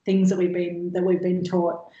beliefs, things that we've been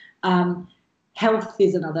taught. Health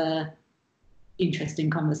is another interesting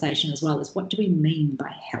conversation as well. Is what do we mean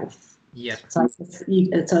by health? Yeah. So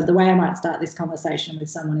the way I might start this conversation with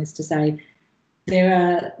someone is to say there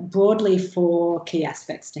are broadly 4 key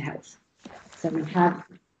aspects to health. So we have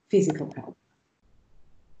physical health,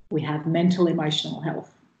 we have mental emotional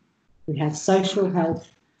health, we have social health,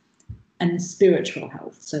 and spiritual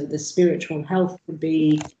health. So the spiritual health would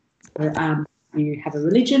be you have a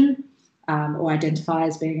religion or identify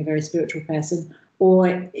as being a very spiritual person,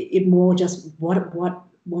 or it more just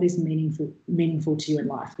what is meaningful to you in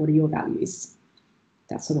life? What are your values?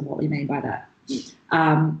 That's sort of what we mean by that.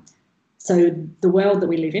 So the world that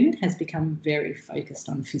we live in has become very focused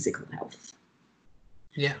on physical health.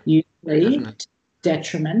 Yeah. Usually definitely. to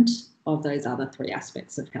detriment of those other three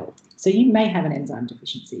aspects of health. So you may have an enzyme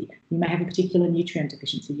deficiency, you may have a particular nutrient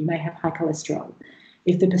deficiency, you may have high cholesterol.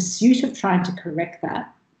 If the pursuit of trying to correct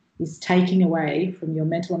that is taking away from your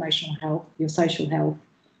mental, emotional health, your social health,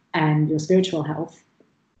 and your spiritual health,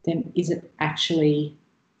 then is it actually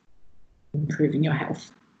improving your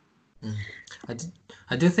health?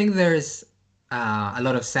 I do think there's a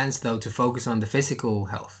lot of sense, though, to focus on the physical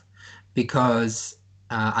health, because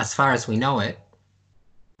as far as we know it,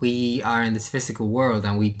 we are in this physical world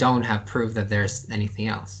and we don't have proof that there's anything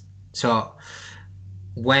else. So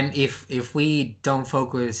if we don't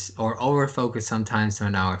focus or over focus sometimes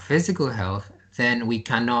on our physical health, then we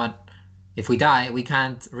cannot, if we die, we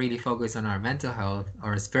can't really focus on our mental health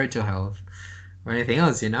or spiritual health or anything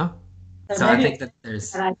else, you know? So I think that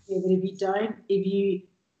there's that idea that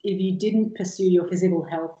if you didn't pursue your physical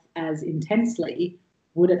health as intensely,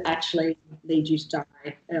 would it actually lead you to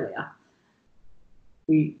die earlier?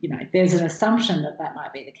 There's an assumption that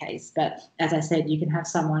might be the case, but as I said, you can have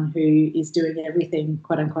someone who is doing everything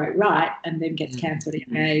quote unquote right and then gets cancer at a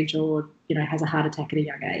young age, or has a heart attack at a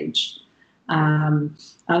young age. I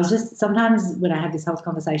was just, sometimes when I have this health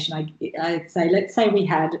conversation, I say, let's say we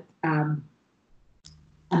had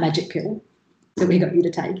a magic pill that we got you to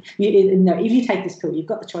take. If you take this pill, you've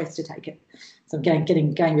got the choice to take it. So I'm going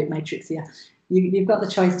a bit matrix here. You've got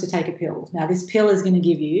the choice to take a pill. Now, this pill is going to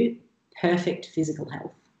give you perfect physical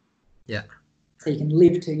health. Yeah. So you can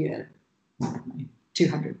live to your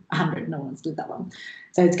 200, 100. No one's lived that long.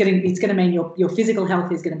 So it's going to mean your physical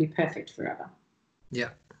health is going to be perfect forever. Yeah.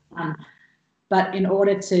 But in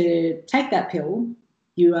order to take that pill,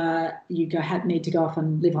 you need to go off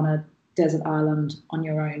and live on a desert island on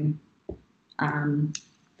your own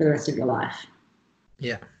for the rest of your life.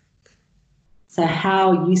 Yeah. So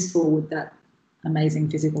how useful would that amazing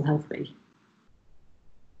physical health be?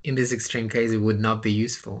 In this extreme case, it would not be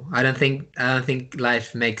useful. I don't think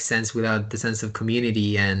life makes sense without the sense of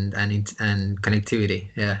community and connectivity,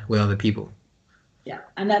 with other people. Yeah,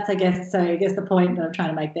 and that's I guess the point that I'm trying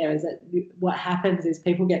to make there is that what happens is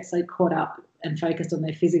people get so caught up and focused on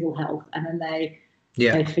their physical health, and then they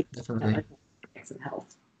forget about aspects of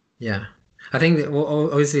health. Yeah, I think that, well,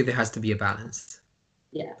 obviously there has to be a balance.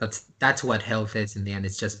 Yeah, that's what health is in the end.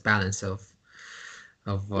 It's just balance of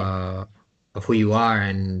who you are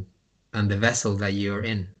and the vessel that you're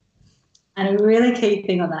in. And a really key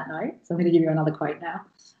thing on that note, so I'm going to give you another quote now,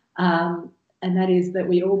 and that is that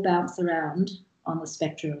we all bounce around on the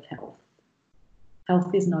spectrum of health.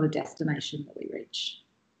 Health is not a destination that we reach.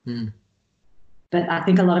 But I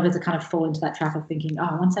think a lot of us are kind of fall into that trap of thinking,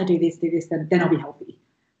 oh, once I do this, then I'll be healthy.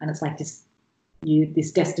 And it's like this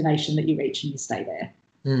destination that you reach and you stay there.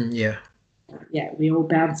 Yeah, we all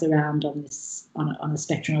bounce around on a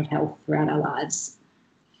spectrum of health throughout our lives.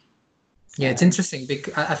 So, yeah, it's interesting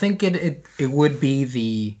because I think it would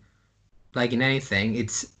be like in anything,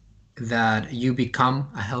 it's that you become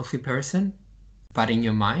a healthy person, but in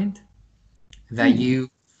your mind, that you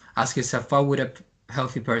ask yourself, what would a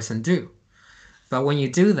healthy person do? But when you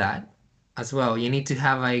do that as well, you need to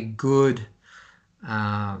have a good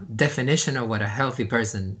definition of what a healthy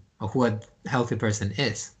person or who a healthy person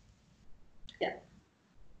is. Yeah.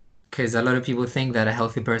 Because a lot of people think that a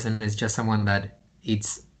healthy person is just someone that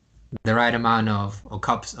eats the right amount of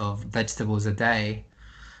cups of vegetables a day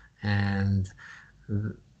and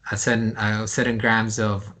a certain grams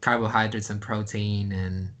of carbohydrates and protein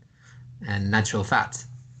and natural fats.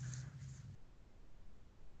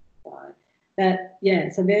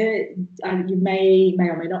 So there, you may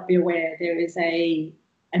or may not be aware, there is a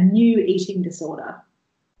new eating disorder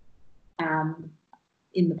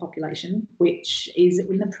in the population, which is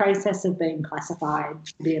in the process of being classified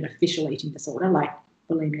to be an official eating disorder, like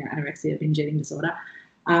bulimia, anorexia, binge eating disorder.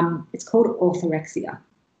 It's called orthorexia.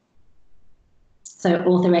 So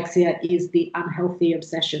orthorexia is the unhealthy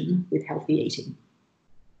obsession with healthy eating.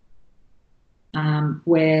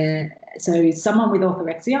 So someone with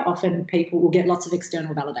orthorexia, often people will get lots of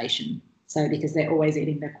external validation. So because they're always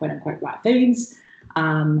eating the quote unquote right foods,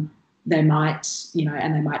 they might,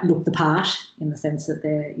 and they might look the part in the sense that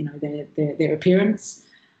their appearance.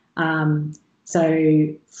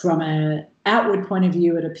 So from an outward point of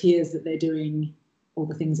view, it appears that they're doing all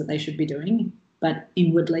the things that they should be doing, but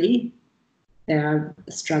inwardly they're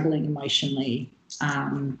struggling emotionally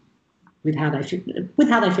with how they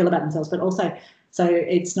feel about themselves. But also, so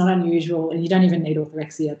it's not unusual, and you don't even need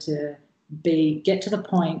orthorexia to get to the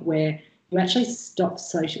point where you actually stop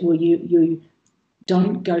social. Well, you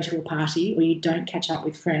don't go to a party or you don't catch up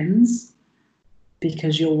with friends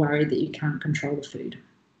because you're worried that you can't control the food.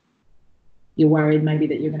 You're worried maybe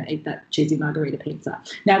that you're going to eat that cheesy margarita pizza.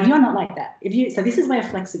 Now, if you're not like that, so this is where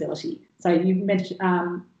flexibility. So you mentioned,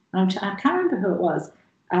 I can't remember who it was.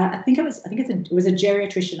 I think it was a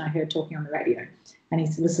geriatrician I heard talking on the radio, and he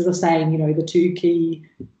was sort of saying, the two key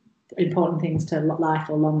important things to life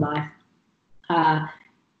or long life.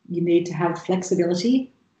 You need to have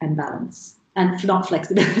flexibility and balance, and not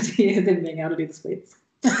flexibility as in being able to do the splits.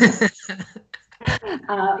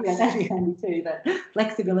 That'd be handy too. But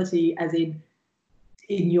flexibility as in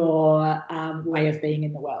your way of being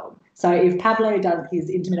in the world. So if Pablo does his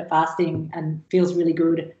intermittent fasting and feels really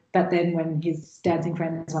good, but then when his dancing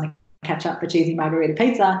friends want to catch up for cheesy margarita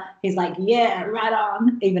pizza, he's like, yeah, right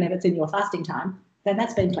on, even if it's in your fasting time, then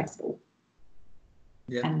that's being flexible.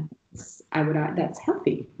 Yeah. And I would argue that's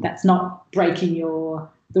healthy. That's not breaking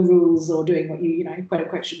the rules or doing what you quote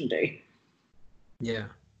unquote shouldn't do. Yeah.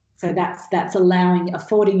 So that's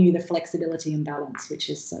affording you the flexibility and balance, which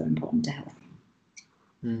is so important to health.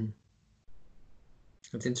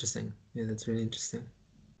 That's interesting. Yeah, that's really interesting.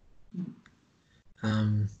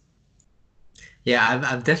 Yeah,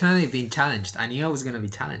 I've definitely been challenged. I knew I was going to be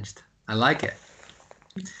challenged. I like it.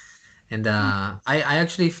 And I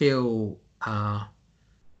actually feel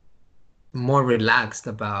more relaxed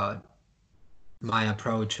about my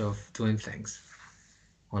approach of doing things,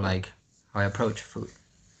 or like how I approach food.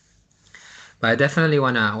 But I definitely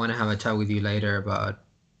wanna have a chat with you later about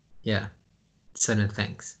certain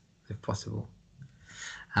things, if possible.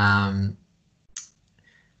 I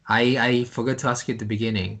forgot to ask you at the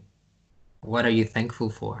beginning, what are you thankful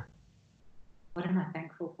for? What am I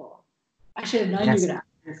thankful for? I should have known you were going to ask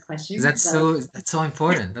this question. That's so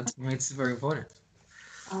important. It's very important.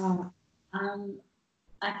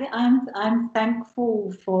 I think I'm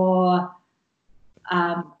thankful for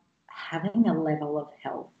having a level of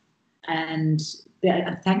health, and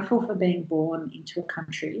I'm thankful for being born into a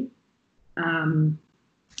country and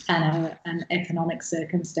an economic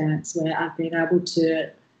circumstance where I've been able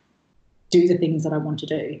to do the things that I want to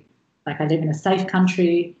do. Like I live in a safe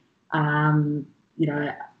country, all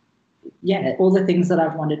the things that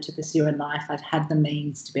I've wanted to pursue in life, I've had the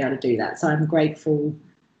means to be able to do that. So I'm grateful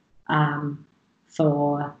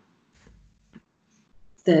for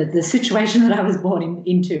the situation that I was born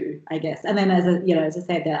into, I guess. And then as I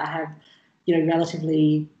said, that I have,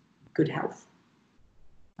 relatively good health.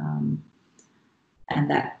 And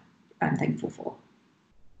that I'm thankful for.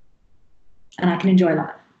 And I can enjoy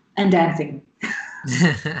life and dancing.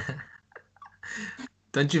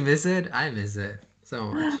 Don't you miss it? I miss it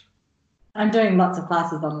so much. I'm doing lots of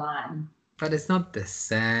classes online. But it's not the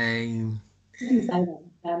same. You say that,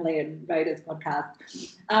 Family and Raiders podcast.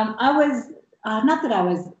 I was, not that I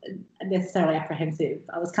was necessarily apprehensive.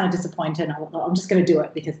 I was kind of disappointed. I thought, I'm just going to do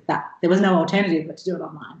it because there was no alternative but to do it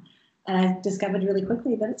online. And I discovered really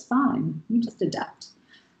quickly that it's fine. You just adapt.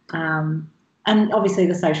 And obviously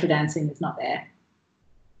the social dancing is not there.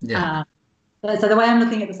 Yeah. So the way I'm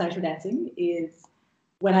looking at the social dancing is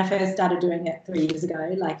when I first started doing it 3 years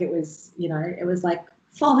ago, like it was like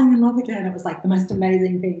falling in love again. It was like the most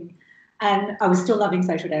amazing thing. And I was still loving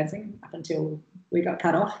social dancing up until we got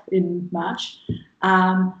cut off in March.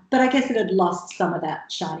 But I guess it had lost some of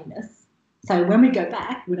that shininess. So when we go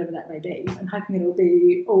back, whatever that may be, I'm hoping it'll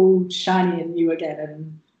be all shiny and new again.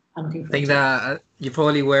 And I'm looking forward to it. I think that you're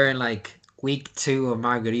probably wearing like week 2 of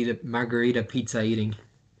margarita pizza eating.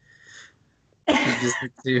 You just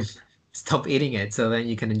need to stop eating it so then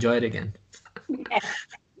you can enjoy it again.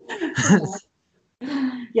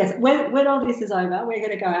 Yes, when all this is over, we're going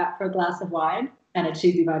to go out for a glass of wine and a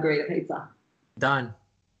cheesy margarita pizza. Done.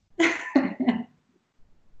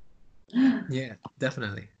 Yeah,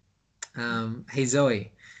 definitely. Hey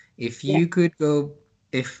Zoe, if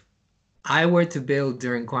I were to build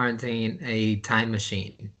during quarantine a time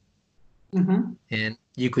machine, and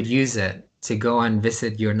you could use it to go and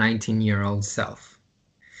visit your 19-year-old self,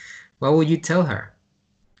 what would you tell her?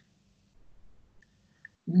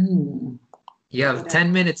 You have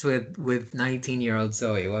 10 minutes with 19-year-old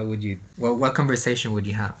Zoe. What conversation would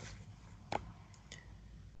you have?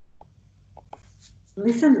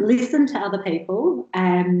 Listen to other people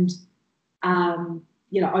and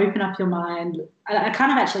open up your mind. I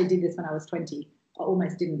kind of actually did this when I was 20. I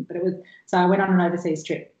almost didn't, but so I went on an overseas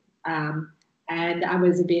trip, and I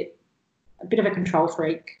was a bit of a control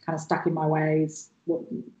freak, kind of stuck in my ways. Well,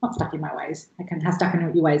 not stuck in my ways. How stuck in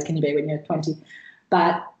your ways can you be when you're 20?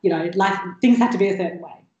 But things have to be a certain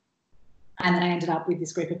way. And then I ended up with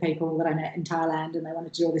this group of people that I met in Thailand, and they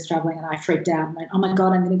wanted to do all this traveling, and I freaked out and went, oh my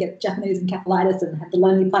God, I'm going to get Japanese encephalitis, and had the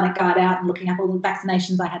Lonely Planet guide out and looking up all the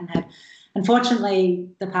vaccinations I hadn't had. Unfortunately,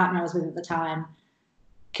 the partner I was with at the time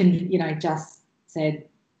just said,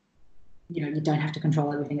 you don't have to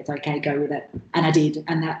control everything. It's okay, go with it. And I did.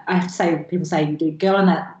 And that, I have to say, people say you do go on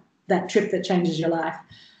that trip that changes your life.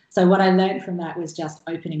 So what I learned from that was just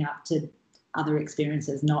opening up to other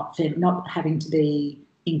experiences, not having to be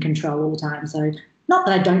in control all the time. So not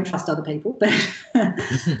that I don't trust other people, but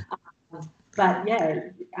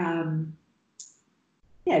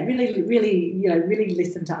really, really, really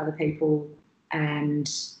listen to other people and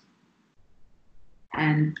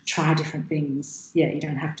try different things. Yeah, you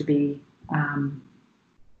don't have to be, I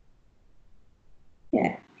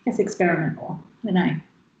guess experiment more. I don't know.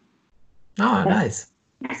 Oh, nice.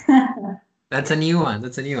 That's a new one.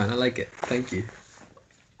 I like it. Thank you.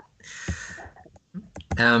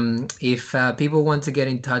 If people want to get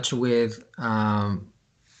in touch with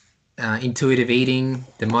intuitive eating,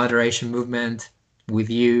 the moderation movement, with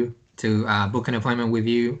you, to book an appointment with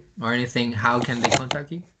you or anything, how can they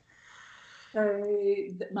contact you? So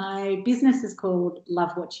my business is called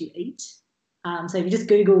Love What You Eat. So if you just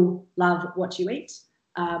Google Love What You Eat,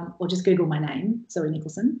 or just Google my name, Zoe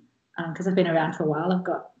Nicholson, because I've been around for a while. I've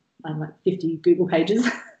got like 50 Google pages.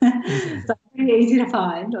 So it's pretty easy to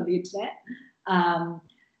find on the internet.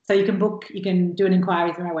 So you can do an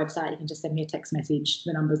inquiry through my website. You can just send me a text message.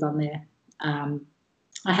 The number's on there.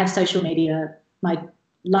 I have social media, my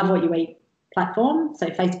Love What You Eat platform, so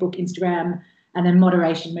Facebook, Instagram, and then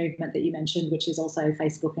Moderation Movement that you mentioned, which is also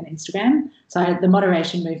Facebook and Instagram. So the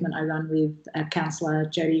Moderation Movement I run with counsellor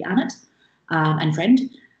Jody Arnott and friend.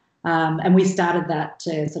 And we started that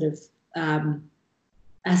to sort of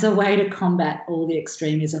as a way to combat all the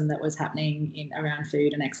extremism that was happening around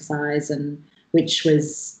food and exercise, and which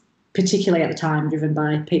was particularly at the time driven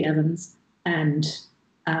by Pete Evans. And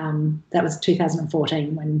that was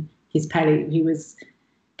 2014 when he was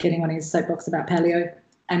getting on his soapbox about paleo,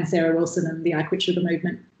 and Sarah Wilson and the I Quit Sugar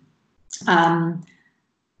movement.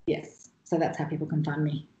 Yes, so that's how people can find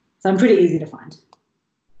me. So I'm pretty easy to find.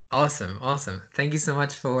 Awesome. Thank you so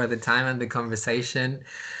much for the time and the conversation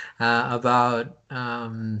about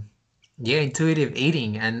intuitive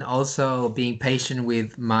eating, and also being patient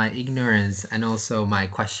with my ignorance and also my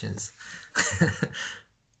questions.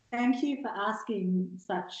 Thank you for asking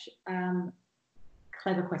such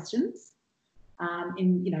clever questions.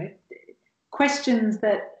 Questions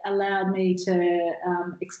that allowed me to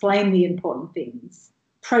explain the important things.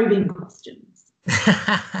 Probing questions.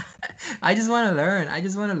 I just want to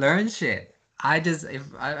learn. Shit. I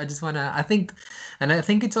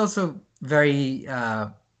think it's also very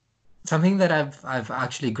something that I've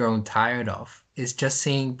actually grown tired of is just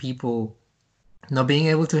seeing people not being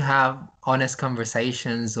able to have honest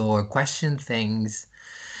conversations or question things,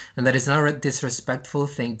 and that it's not a disrespectful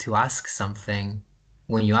thing to ask something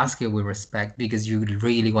when you ask it with respect, because you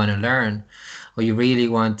really want to learn, or you really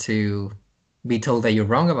want to be told that you're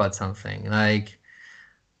wrong about something. Like,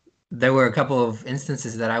 there were a couple of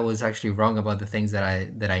instances that I was actually wrong about the things that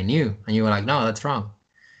I knew, and you were like, no, that's wrong.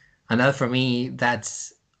 And that, for me,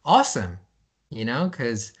 that's awesome,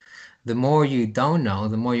 because the more you don't know,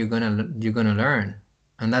 the more you're gonna learn,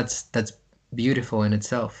 and that's beautiful in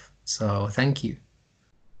itself. So thank you.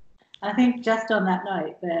 I think just on that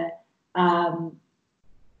note,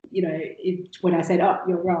 when I said, "Oh,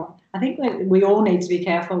 you're wrong," I think we all need to be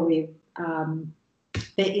careful with.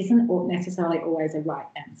 There isn't necessarily always a right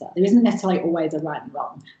answer. There isn't necessarily always a right and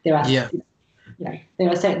wrong. There are, there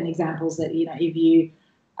are certain examples that if you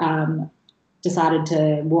decided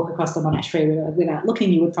to walk across the monastery without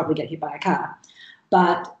looking, you would probably get hit by a car.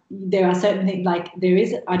 But there are certain things, like there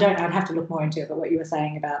is. I'd have to look more into it. But what you were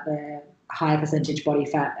saying about the higher percentage body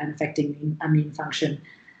fat and affecting immune function,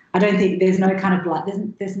 I don't think there's no kind of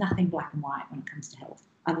there's nothing black and white when it comes to health,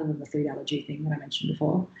 other than the food allergy thing that I mentioned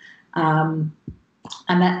before.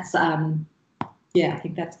 And that's I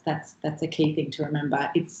think that's a key thing to remember.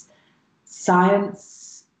 It's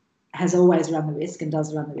science has always run the risk and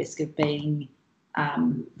does run the risk of being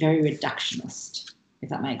very reductionist, if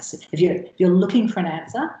that makes sense. If you're looking for an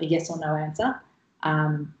answer, a yes or no answer,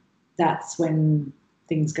 that's when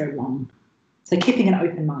things go wrong. So keeping an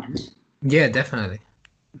open mind. Yeah, definitely.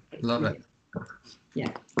 Love it.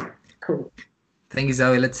 Yeah, cool. Thank you,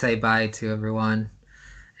 Zoe. Let's say bye to everyone,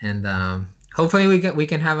 and hopefully we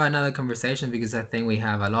can have another conversation, because I think we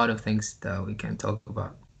have a lot of things that we can talk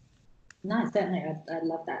about. No, certainly. I'd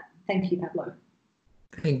love that. Thank you, Pablo.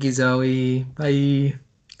 Thank you, Zoe. Bye. See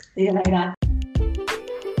you later.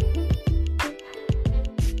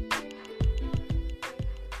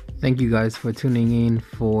 Thank you guys for tuning in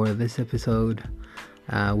for this episode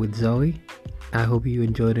with Zoe. I hope you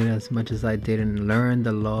enjoyed it as much as I did and learned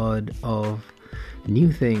a lot of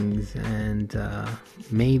new things, and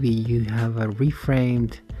maybe you have a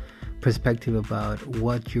reframed perspective about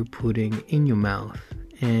what you're putting in your mouth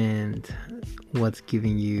and what's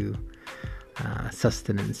giving you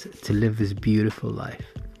sustenance to live this beautiful life.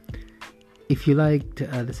 If you liked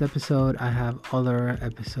this episode, I have other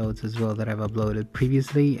episodes as well that I've uploaded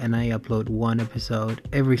previously, and I upload one episode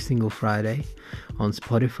every single Friday on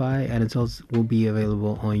Spotify, and it also will be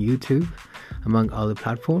available on YouTube, among other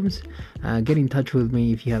platforms. Get in touch with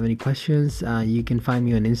me if you have any questions. You can find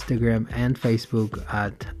me on Instagram and Facebook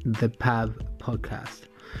at the PAV Podcast,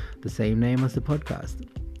 the same name as the podcast.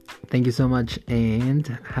 Thank you so much, and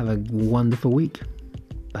have a wonderful week.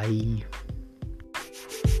 Bye.